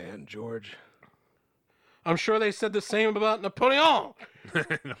little man, George. I'm sure they said the same about Napoleon.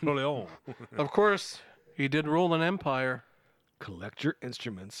 Napoleon. Of course, he did rule an empire. Collect your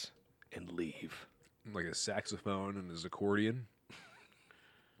instruments and leave. Like a saxophone and his accordion.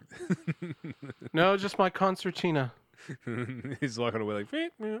 No, just my concertina. He's walking away like.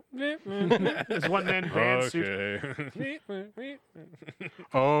 His one-man band suit. Okay.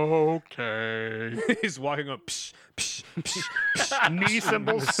 Okay. He's walking up. Psh, psh, psh, psh, Knee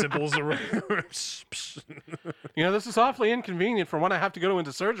cymbals. cymbals around. Psh, psh. You know, this is awfully inconvenient for when I have to go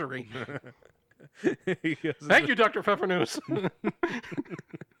into surgery. He has Thank you, Dr. Pfeffernews.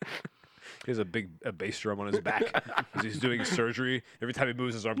 He has a big bass drum on his back as he's doing surgery. Every time he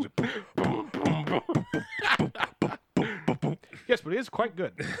moves his arms, Yes, but it is quite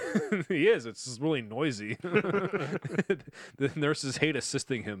good. he is. It's just really noisy. The nurses hate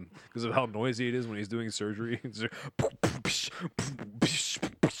assisting him because of how noisy it is when he's doing surgery. It's just-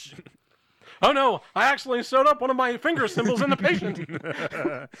 Oh no, I actually sewed up one of my finger symbols in the patient.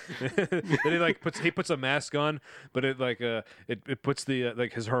 Then he puts a mask on, but it puts the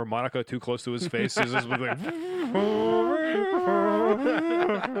like his harmonica too close to his face. It's just like,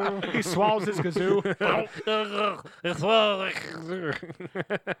 He swallows his kazoo.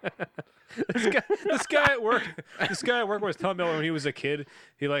 this guy at work was telling me when he was a kid,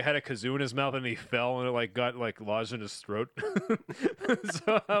 he like had a kazoo in his mouth and he fell and it like got like lodged in his throat.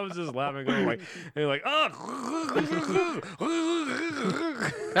 So I was just laughing, going like, and like, oh.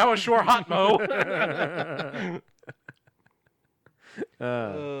 That was sure hot, Mo.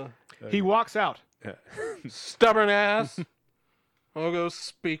 He walks out. Stubborn ass. I'll go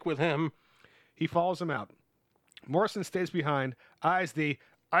speak with him. He follows him out. Morrison stays behind, eyes the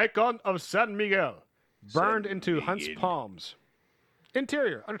icon of San Miguel, burned into Hunt's palms.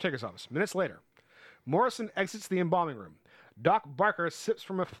 Interior, Undertaker's office. Minutes later, Morrison exits the embalming room. Doc Barker sips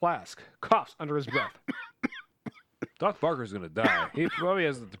from a flask, coughs under his breath. Doc Barker's going to die. He probably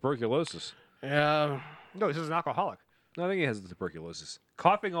has the tuberculosis. Yeah. No, this is an alcoholic. No, I think he has the tuberculosis.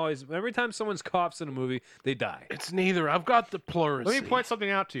 Coughing always, every time someone coughs in a movie, they die. It's neither. I've got the pleurisy. Let me point something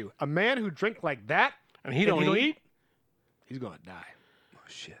out to you. A man who drinks like that, And he don't eat? he's going to die. Oh,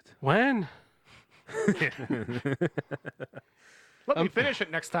 shit. When? Let me finish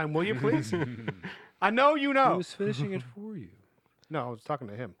it next time, will you, please? I know you know. I was finishing it for you. No, I was talking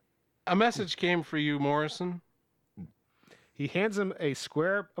to him. A message came for you, Morrison. He hands him a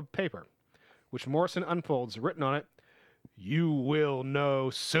square of paper, which Morrison unfolds. Written on it, "You will know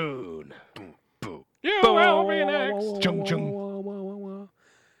soon." You will be next. Chung chung.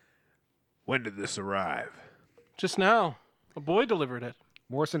 When did this arrive? Just now. A boy delivered it.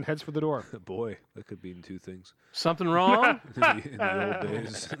 Morrison heads for the door. Boy, that could mean two things. Something wrong? In the old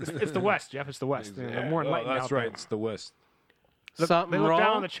days. It's the West, Jeff. It's the West. They're more Oh, enlightened that's out right. there. It's the West. Something They look wrong?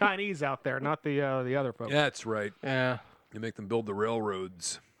 down on the Chinese out there, not the other folks. Yeah, that's right. Yeah. You make them build the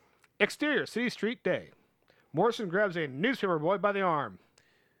railroads. Exterior, City Street, day. Morrison grabs a newspaper boy by the arm.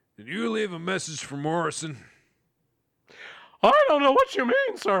 Did you leave a message for Morrison? I don't know what you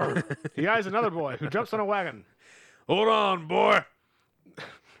mean, sir. He eyes another boy who jumps on a wagon. Hold on, boy.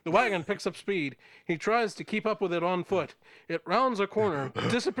 The wagon picks up speed. He tries to keep up with it on foot. It rounds a corner,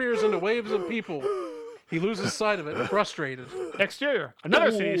 disappears into waves of people. He loses sight of it, frustrated. Exterior,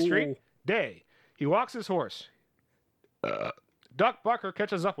 another City Street, day. He walks his horse. Doc Barker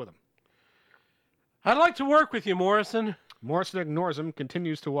catches up with him. I'd like to work with you, Morrison. Morrison ignores him,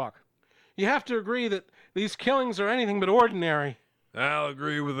 continues to walk. You have to agree that these killings are anything but ordinary. I'll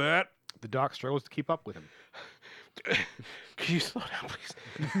agree with that. The doc struggles to keep up with him. Can you slow down,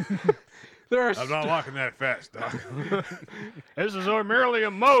 please? There are I'm not walking that fast, Doc. This is merely a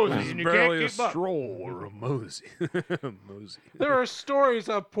Moses, and you can't Barely a keep up. stroll or a mosey. Mosey. There are stories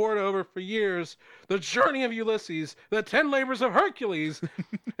I've pored over for years. The journey of Ulysses, the 10 labors of Hercules,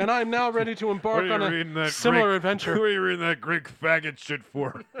 and I'm now ready to embark on a similar What adventure. are you reading that Greek faggot shit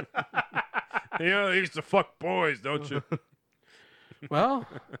for? You know, they used to fuck boys, don't you? Well,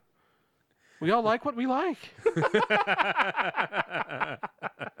 we all like what we like.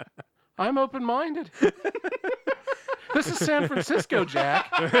 I'm open-minded. This is San Francisco, Jack.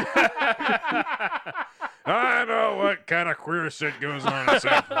 I know what kind of queer shit goes on in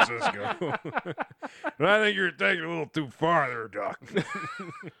San Francisco. But I think you're taking it a little too far there, Doc.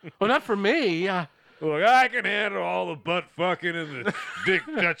 Well, not for me. Look, I can handle all the butt fucking and the dick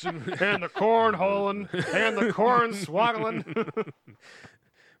touching. And the cornholing, and the corn swaggling.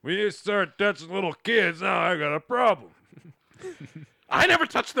 When you start touching little kids, now I got a problem. I never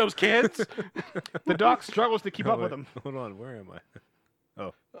touched those kids. The doc struggles to keep up with him. Hold on, where am I?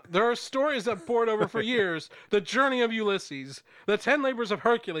 There are stories I've pored over for years. The journey of Ulysses, the 10 labors of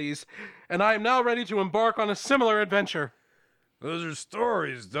Hercules, and I am now ready to embark on a similar adventure. Those are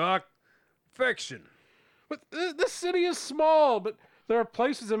stories, Doc. Fiction. But this city is small, but there are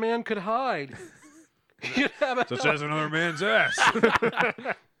places a man could hide. You'd have a Such as another man's ass.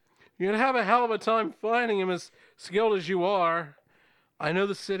 You'd have a hell of a time finding him, as skilled as you are. I know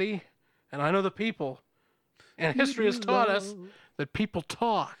the city, and I know the people. And history has taught us that people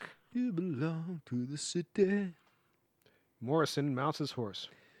talk. You belong to the city. Morrison mounts his horse.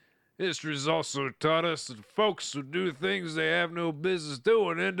 History's also taught us that folks who do things they have no business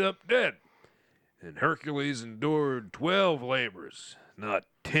doing end up dead. And Hercules endured 12 labors, not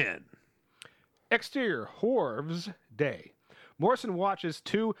 10. Exterior, Wharves, day. Morrison watches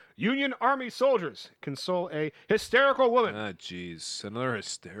two Union Army soldiers console a hysterical woman. Ah, jeez. Another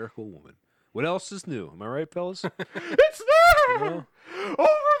hysterical woman. What else is new? Am I right, fellas? It's there! No. Over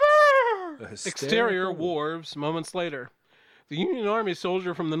there! A Exterior hysterical wharves moments later. The Union Army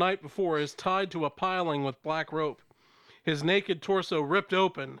soldier from the night before is tied to a piling with black rope. His naked torso ripped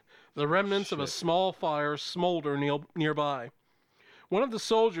open. The remnants of a small fire smolder nearby. One of the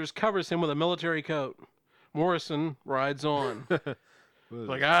soldiers covers him with a military coat. Morrison rides on.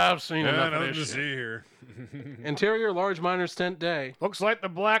 Like, I've seen Yeah, enough of nothing this to shit. see here. Interior large miner's tent day. Looks like the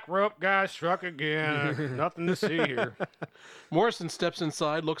black rope guy struck again. Nothing to see here. Morrison steps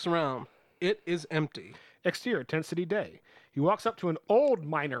inside, looks around. It is empty. Exterior, Tent City, day. He walks up to an old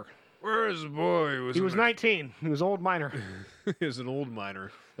miner. Where is the boy? He was 19. He was old miner. He was an old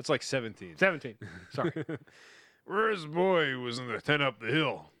miner. That's like 17. 17. Sorry. Where is the boy who was in the tent up the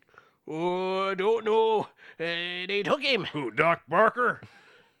hill? Oh, I don't know. They took him. Who, Doc Barker?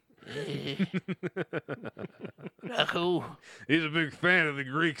 Who? He's a big fan of the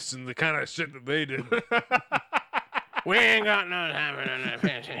Greeks and the kind of shit that they did. We ain't got no time for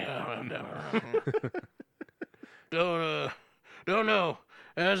that. Don't know.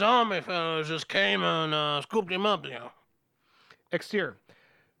 His army fellows just came and scooped him up, you know. Exterior.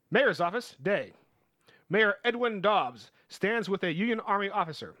 Mayor's office, day. Mayor Edwin Dobbs stands with a Union Army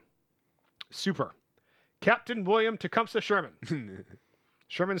officer. Super. Captain William Tecumseh Sherman.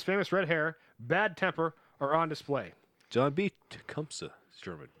 Sherman's famous red hair, bad temper are on display. John B. Tecumseh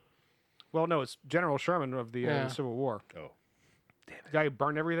Sherman. Well, no, it's General Sherman of the Yeah. Civil War. Oh. The guy who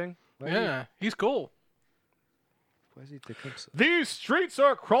burned everything. Yeah, he's cool. Why is he Tecumseh? These streets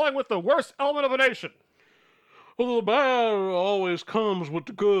are crawling with the worst element of a nation. Well, the bad always comes with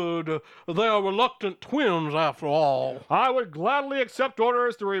the good. They are reluctant twins, after all. I would gladly accept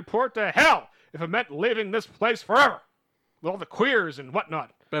orders to report to hell if it meant leaving this place forever. With all the queers and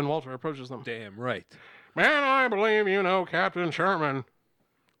whatnot. Ben Walter approaches them. Damn right. Man, I believe you know Captain Sherman.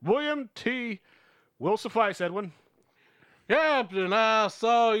 William T. will suffice, Edwin. Captain, I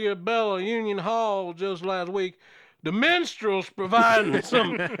saw you bell at Union Hall just last week. The minstrels providing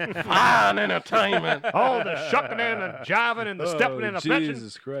some fine entertainment. All the shucking and the jiving and the stepping and the fetching.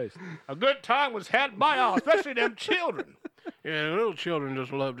 Jesus Christ. A good time was had by all, especially them children. Yeah, the little children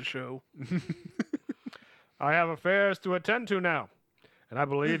just love the show. I have affairs to attend to now. And I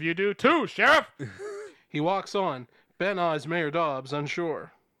believe you do too, Sheriff. He walks on. Ben eyes Mayor Dobbs,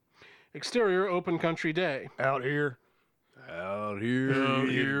 unsure. Exterior open country day. Out here. Out here,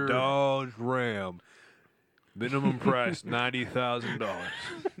 you Dodge Ram. Minimum price $90,000.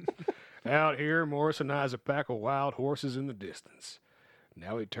 Out here, Morrison eyes a pack of wild horses in the distance.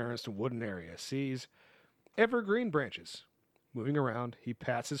 Now he turns to wooded area, sees evergreen branches. Moving around, he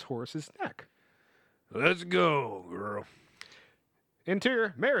pats his horse's neck. Let's go, girl.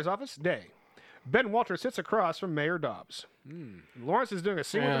 Interior, Mayor's office, day. Ben Walter sits across from Mayor Dobbs. Lawrence is doing a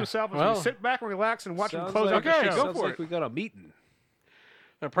scene with Yeah, himself as well, we sit back and relax and watch him Sounds close like, out the okay, show. go sounds for like it. we got a meeting.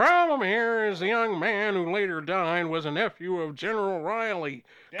 The problem here is the young man who later died was a nephew of General Riley,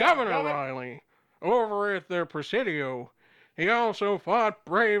 Governor gummit. Riley, over at the Presidio. He also fought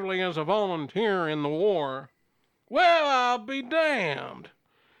bravely as a volunteer in the war. Well, I'll be damned.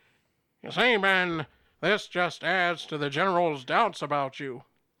 You see, Ben, this just adds to the General's doubts about you.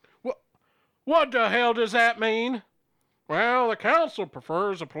 What the hell does that mean? Well, the council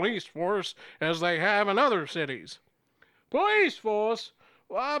prefers a police force as they have in other cities. Police force?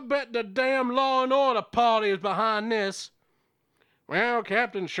 Well, I bet the damn law and order party is behind this. Well,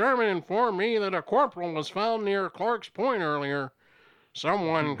 Captain Sherman informed me that a corporal was found near Clark's Point earlier.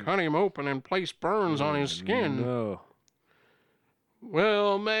 Someone cut him open and placed burns on his skin. No.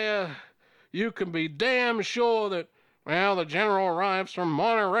 Well, Mayor, you can be damn sure that, well, the general arrives from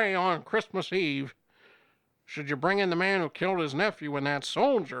Monterey on Christmas Eve. Should you bring in the man who killed his nephew and that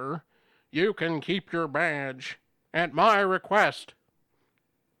soldier, you can keep your badge. At my request.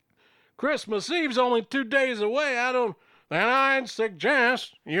 Christmas Eve's only 2 days away. Then I'd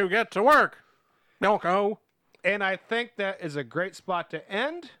suggest you get to work. Milko. And I think that is a great spot to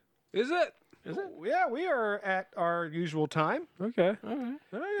end. Is it? Is it? Yeah, we are at our usual time. Okay.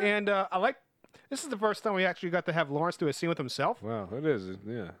 And this is the first time we actually got to have Lawrence do a scene with himself. Wow, it is.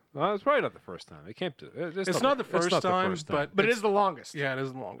 Yeah. Well, it's probably not the first time. It can't do it. It's not the first time, But it is the longest. Yeah, it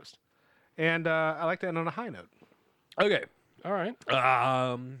is the longest. And I like to end on a high note. Okay. All right.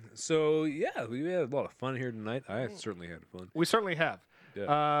 So yeah, we had a lot of fun here tonight. I certainly had fun. We certainly have. Yeah.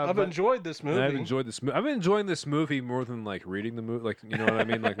 I've enjoyed this movie. And I've enjoyed this. I've been enjoying this movie more than like reading the movie. Like, you know what I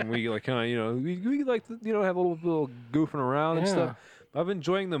mean? Like when we like kind of we like to, have a little goofing around and stuff. I've been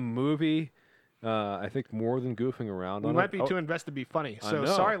enjoying the movie. I think more than goofing around. We on might it. be too invested to be funny. I So know.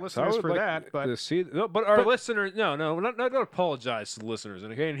 sorry, So I listeners, would for like that. But to see, but our listeners, not apologize to the listeners.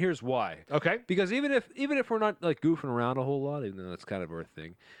 And okay, and here's why. okay, Because even if we're not like goofing around a whole lot, even though that's kind of our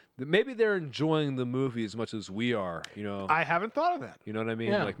thing, that maybe they're enjoying the movie as much as we are. I haven't thought of that. You know what I mean?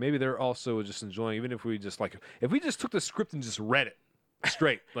 Yeah. Like maybe they're also just enjoying, even if we just if we just took the script and just read it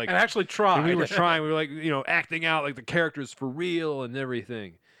straight, like and actually tried. and we were trying, we were like acting out like the characters for real and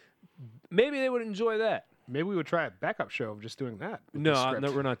everything. Maybe they would enjoy that. Maybe we would try a backup show of just doing that. with No, the script.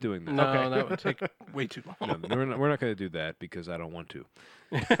 no, we're not doing that. No, Okay. that would take way too long. No, we're not going to do that because I don't want to.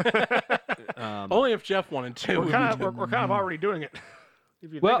 Only if Jeff wanted to. We're kind of already doing it.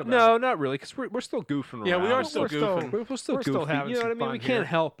 If you Well, think about no, it. not really, because we're still goofing around. Yeah, we are still We're still- goofing. We're still We're goofy. still having you know some what I mean? fun We here. can't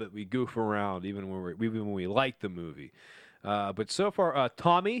help it. We goof around even when we like the movie. But so far,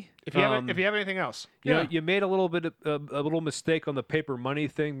 Tommy, If you have anything else, you know, you made a little bit of a little mistake on the paper money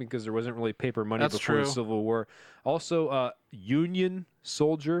thing because there wasn't really paper money That's before true. the Civil War. Also, Union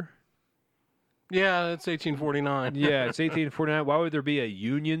soldier. Yeah, it's 1849. Yeah, it's 1849. Why would there be a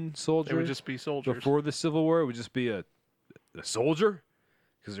Union soldier? It would just be soldiers. before the Civil War. It would just be a soldier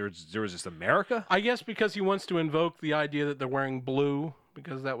because there was just America. I guess because he wants to invoke the idea that they're wearing blue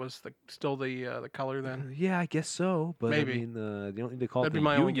because that was still the color then. Yeah, I guess so. But Maybe. I mean, you don't need to call That'd it be the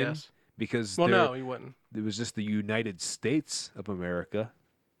my own Union guess. because Well, there- no, he wouldn't. it was just the United States of America.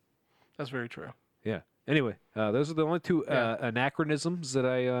 That's very true. Yeah. Anyway, those are the only two Yeah. anachronisms that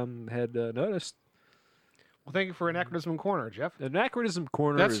I had noticed. well, thank you for Anachronism Corner, Jeff. Anachronism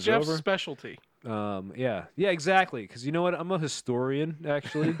corner That's is Jeff's over. specialty. Yeah, exactly. Because you know what? I'm a historian,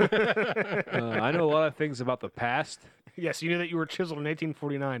 actually. I know a lot of things about the past. Yes, you knew that you were chiseled in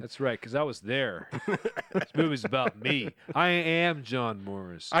 1849. That's right, because I was there. This movie's about me. I am John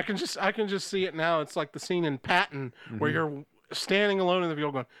Morris. I can just see it now. It's like the scene in Patton where you're standing alone in the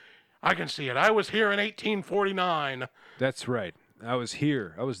field going, I can see it. I was here in 1849. That's right. I was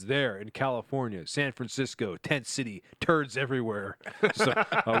here. I was there in California, San Francisco, tent city, turds everywhere. Just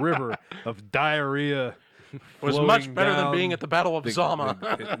a river of diarrhea. It was flowing much better than down being at the Battle of Zama.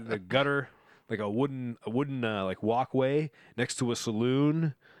 the gutter, like a wooden like walkway next to a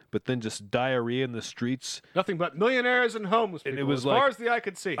saloon, but then just diarrhea in the streets. Nothing but millionaires and homeless And people, it was as like- far as the eye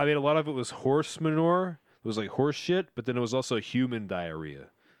could see. I mean, a lot of it was horse manure. It was like horse shit, but then it was also human diarrhea.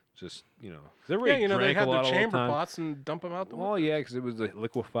 Just, you know, 'cause everybody Yeah, they drank had a lot the all the chamber time. pots and dump them out the Well, yeah, because it was like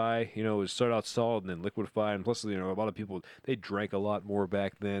liquefy. You know, it would start out solid and then liquefy, and plus, you know, a lot of people they drank a lot more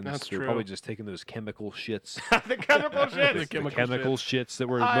back then. That's so they're true. probably just taking those chemical shits, the chemical shit. The chemical chemical shits that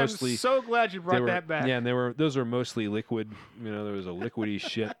were I'm mostly. so glad you they brought were, that back. Yeah, and those are mostly liquid. You know, there was a liquidy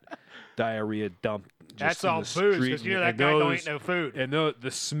shit, diarrhea dump. That's just in all the booze street, because you know and that guy don't those- eat no food. And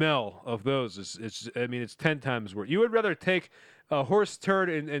the smell of those is I mean, it's 10 times worse. You would rather take a horse turd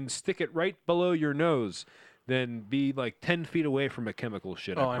and stick it right below your nose than be like 10 feet away from a chemical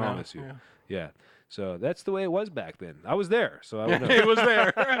shit. Oh, I I know, promise you. yeah. Yeah. So that's the way it was back then. I was there, so I would know. it was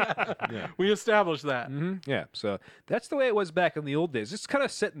there. Yeah. We established that. Yeah, so that's the way it was back in the old days. Just kind of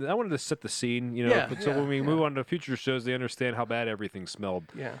setting. I wanted to set the scene, you know. Yeah, so yeah, when we move on to future shows, they understand how bad everything smelled.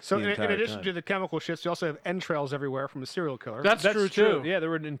 Yeah. So the in entire addition time. to the chemical shits, you also have entrails everywhere from a serial killer. That's true, too. Yeah, there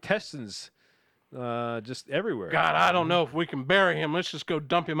were intestines, just everywhere. God, I don't know if we can bury him. Let's just go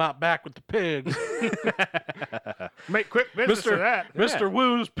dump him out back with the pigs. Make quick business of that. Mr.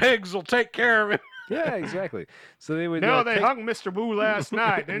 Woo's pigs will take care of him. Yeah, exactly. So they would. No, they take- hung Mr. Wu last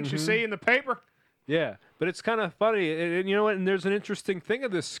night. Didn't you see in the paper? Yeah, but it's kind of funny, and you know what? And there's an interesting thing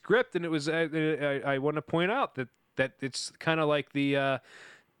of this script, and it was I want to point out that it's kind of like the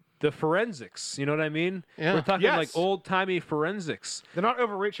forensics. You know what I mean? Yeah. We're talking Yes. like old timey forensics. They're not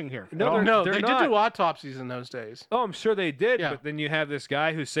overreaching here. No, at all. they're- No, they're they not. did do autopsies in those days. Oh, I'm sure they did. Yeah. But then you have this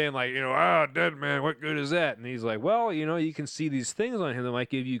guy who's saying like, you know, dead man, what good is that? And he's like, well, you know, you can see these things on him that might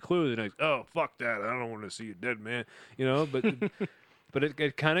give you clues. And he's, oh, fuck that, I don't want to see a dead man. You know, but but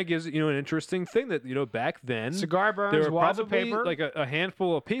it kind of gives an interesting thing that back then Cigar burns, there were wads of probably paper. like a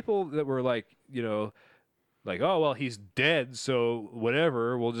handful of people that were like, like, oh, well, he's dead, so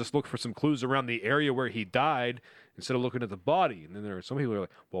whatever. We'll just look for some clues around the area where he died instead of looking at the body. And then there are some people who are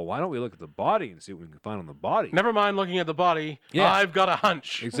like, well, why don't we look at the body and see what we can find on the body? Never mind looking at the body. Yeah. I've got a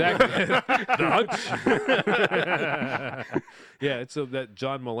hunch. Exactly. The hunch. Yeah, it's that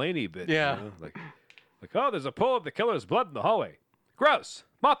John Mulaney bit. Yeah. Like, oh, there's a pool of the killer's blood in the hallway. Gross.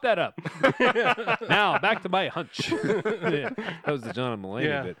 Mop that up. Now back to my hunch. Yeah, that was the John Mulaney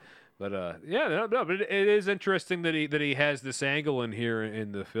Yeah. bit. But but it is interesting that he has this angle in here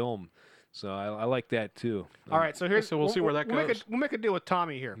in the film. So I like that too. All right, so here's So we'll see where that we'll goes. We'll make a deal with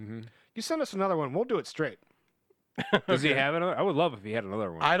Tommy here. You send us another one, we'll do it straight. Does he have another? I would love if he had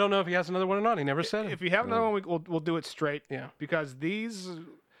another one. I don't know if he has another one or not. He never said it. If you have another one, we'll do it straight. Yeah. Because these,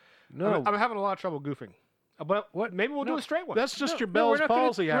 No. I'm having a lot of trouble goofing. But what? Maybe we'll do a straight one. That's just your No, Bell's we're not gonna-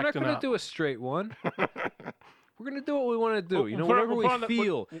 palsy We're not acting going to up. do a straight one. We're going to do what we want to do. We'll put Whatever on we the-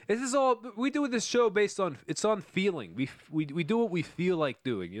 feel. This is all we do with this show based on on feeling. We do what we feel like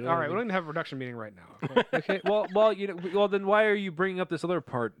doing. You know. All what right, I we mean? don't even have a production meeting right now. Okay? Okay. Well, then why are you bringing up this other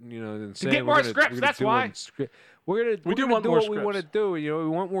part? And saying get we're more gonna- scripts, we're gonna that's do why. one script. We're We do gonna want do more what we want to scripts. do. We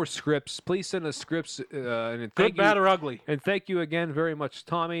want more scripts. Please send us scripts. And Good, thank bad, you, or ugly. and thank you again very much,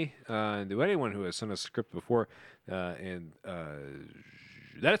 Tommy, and to anyone who has sent us a script before.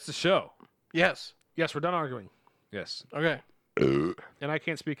 That's the show. Yes. Yes, we're done arguing, Yes. Okay. and I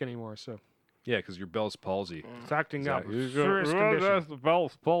can't speak anymore. So Yeah, because your Bell's palsy. It's acting out. Exactly. Serious condition. That's the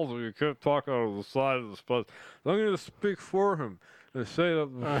Bell's palsy. You can't talk out of the side of the spot. I'm going to speak for him and say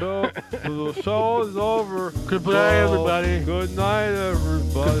that the show is over. Goodbye, everybody. Good night,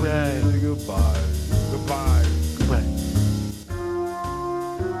 everybody. Goodbye. Goodbye. Goodbye.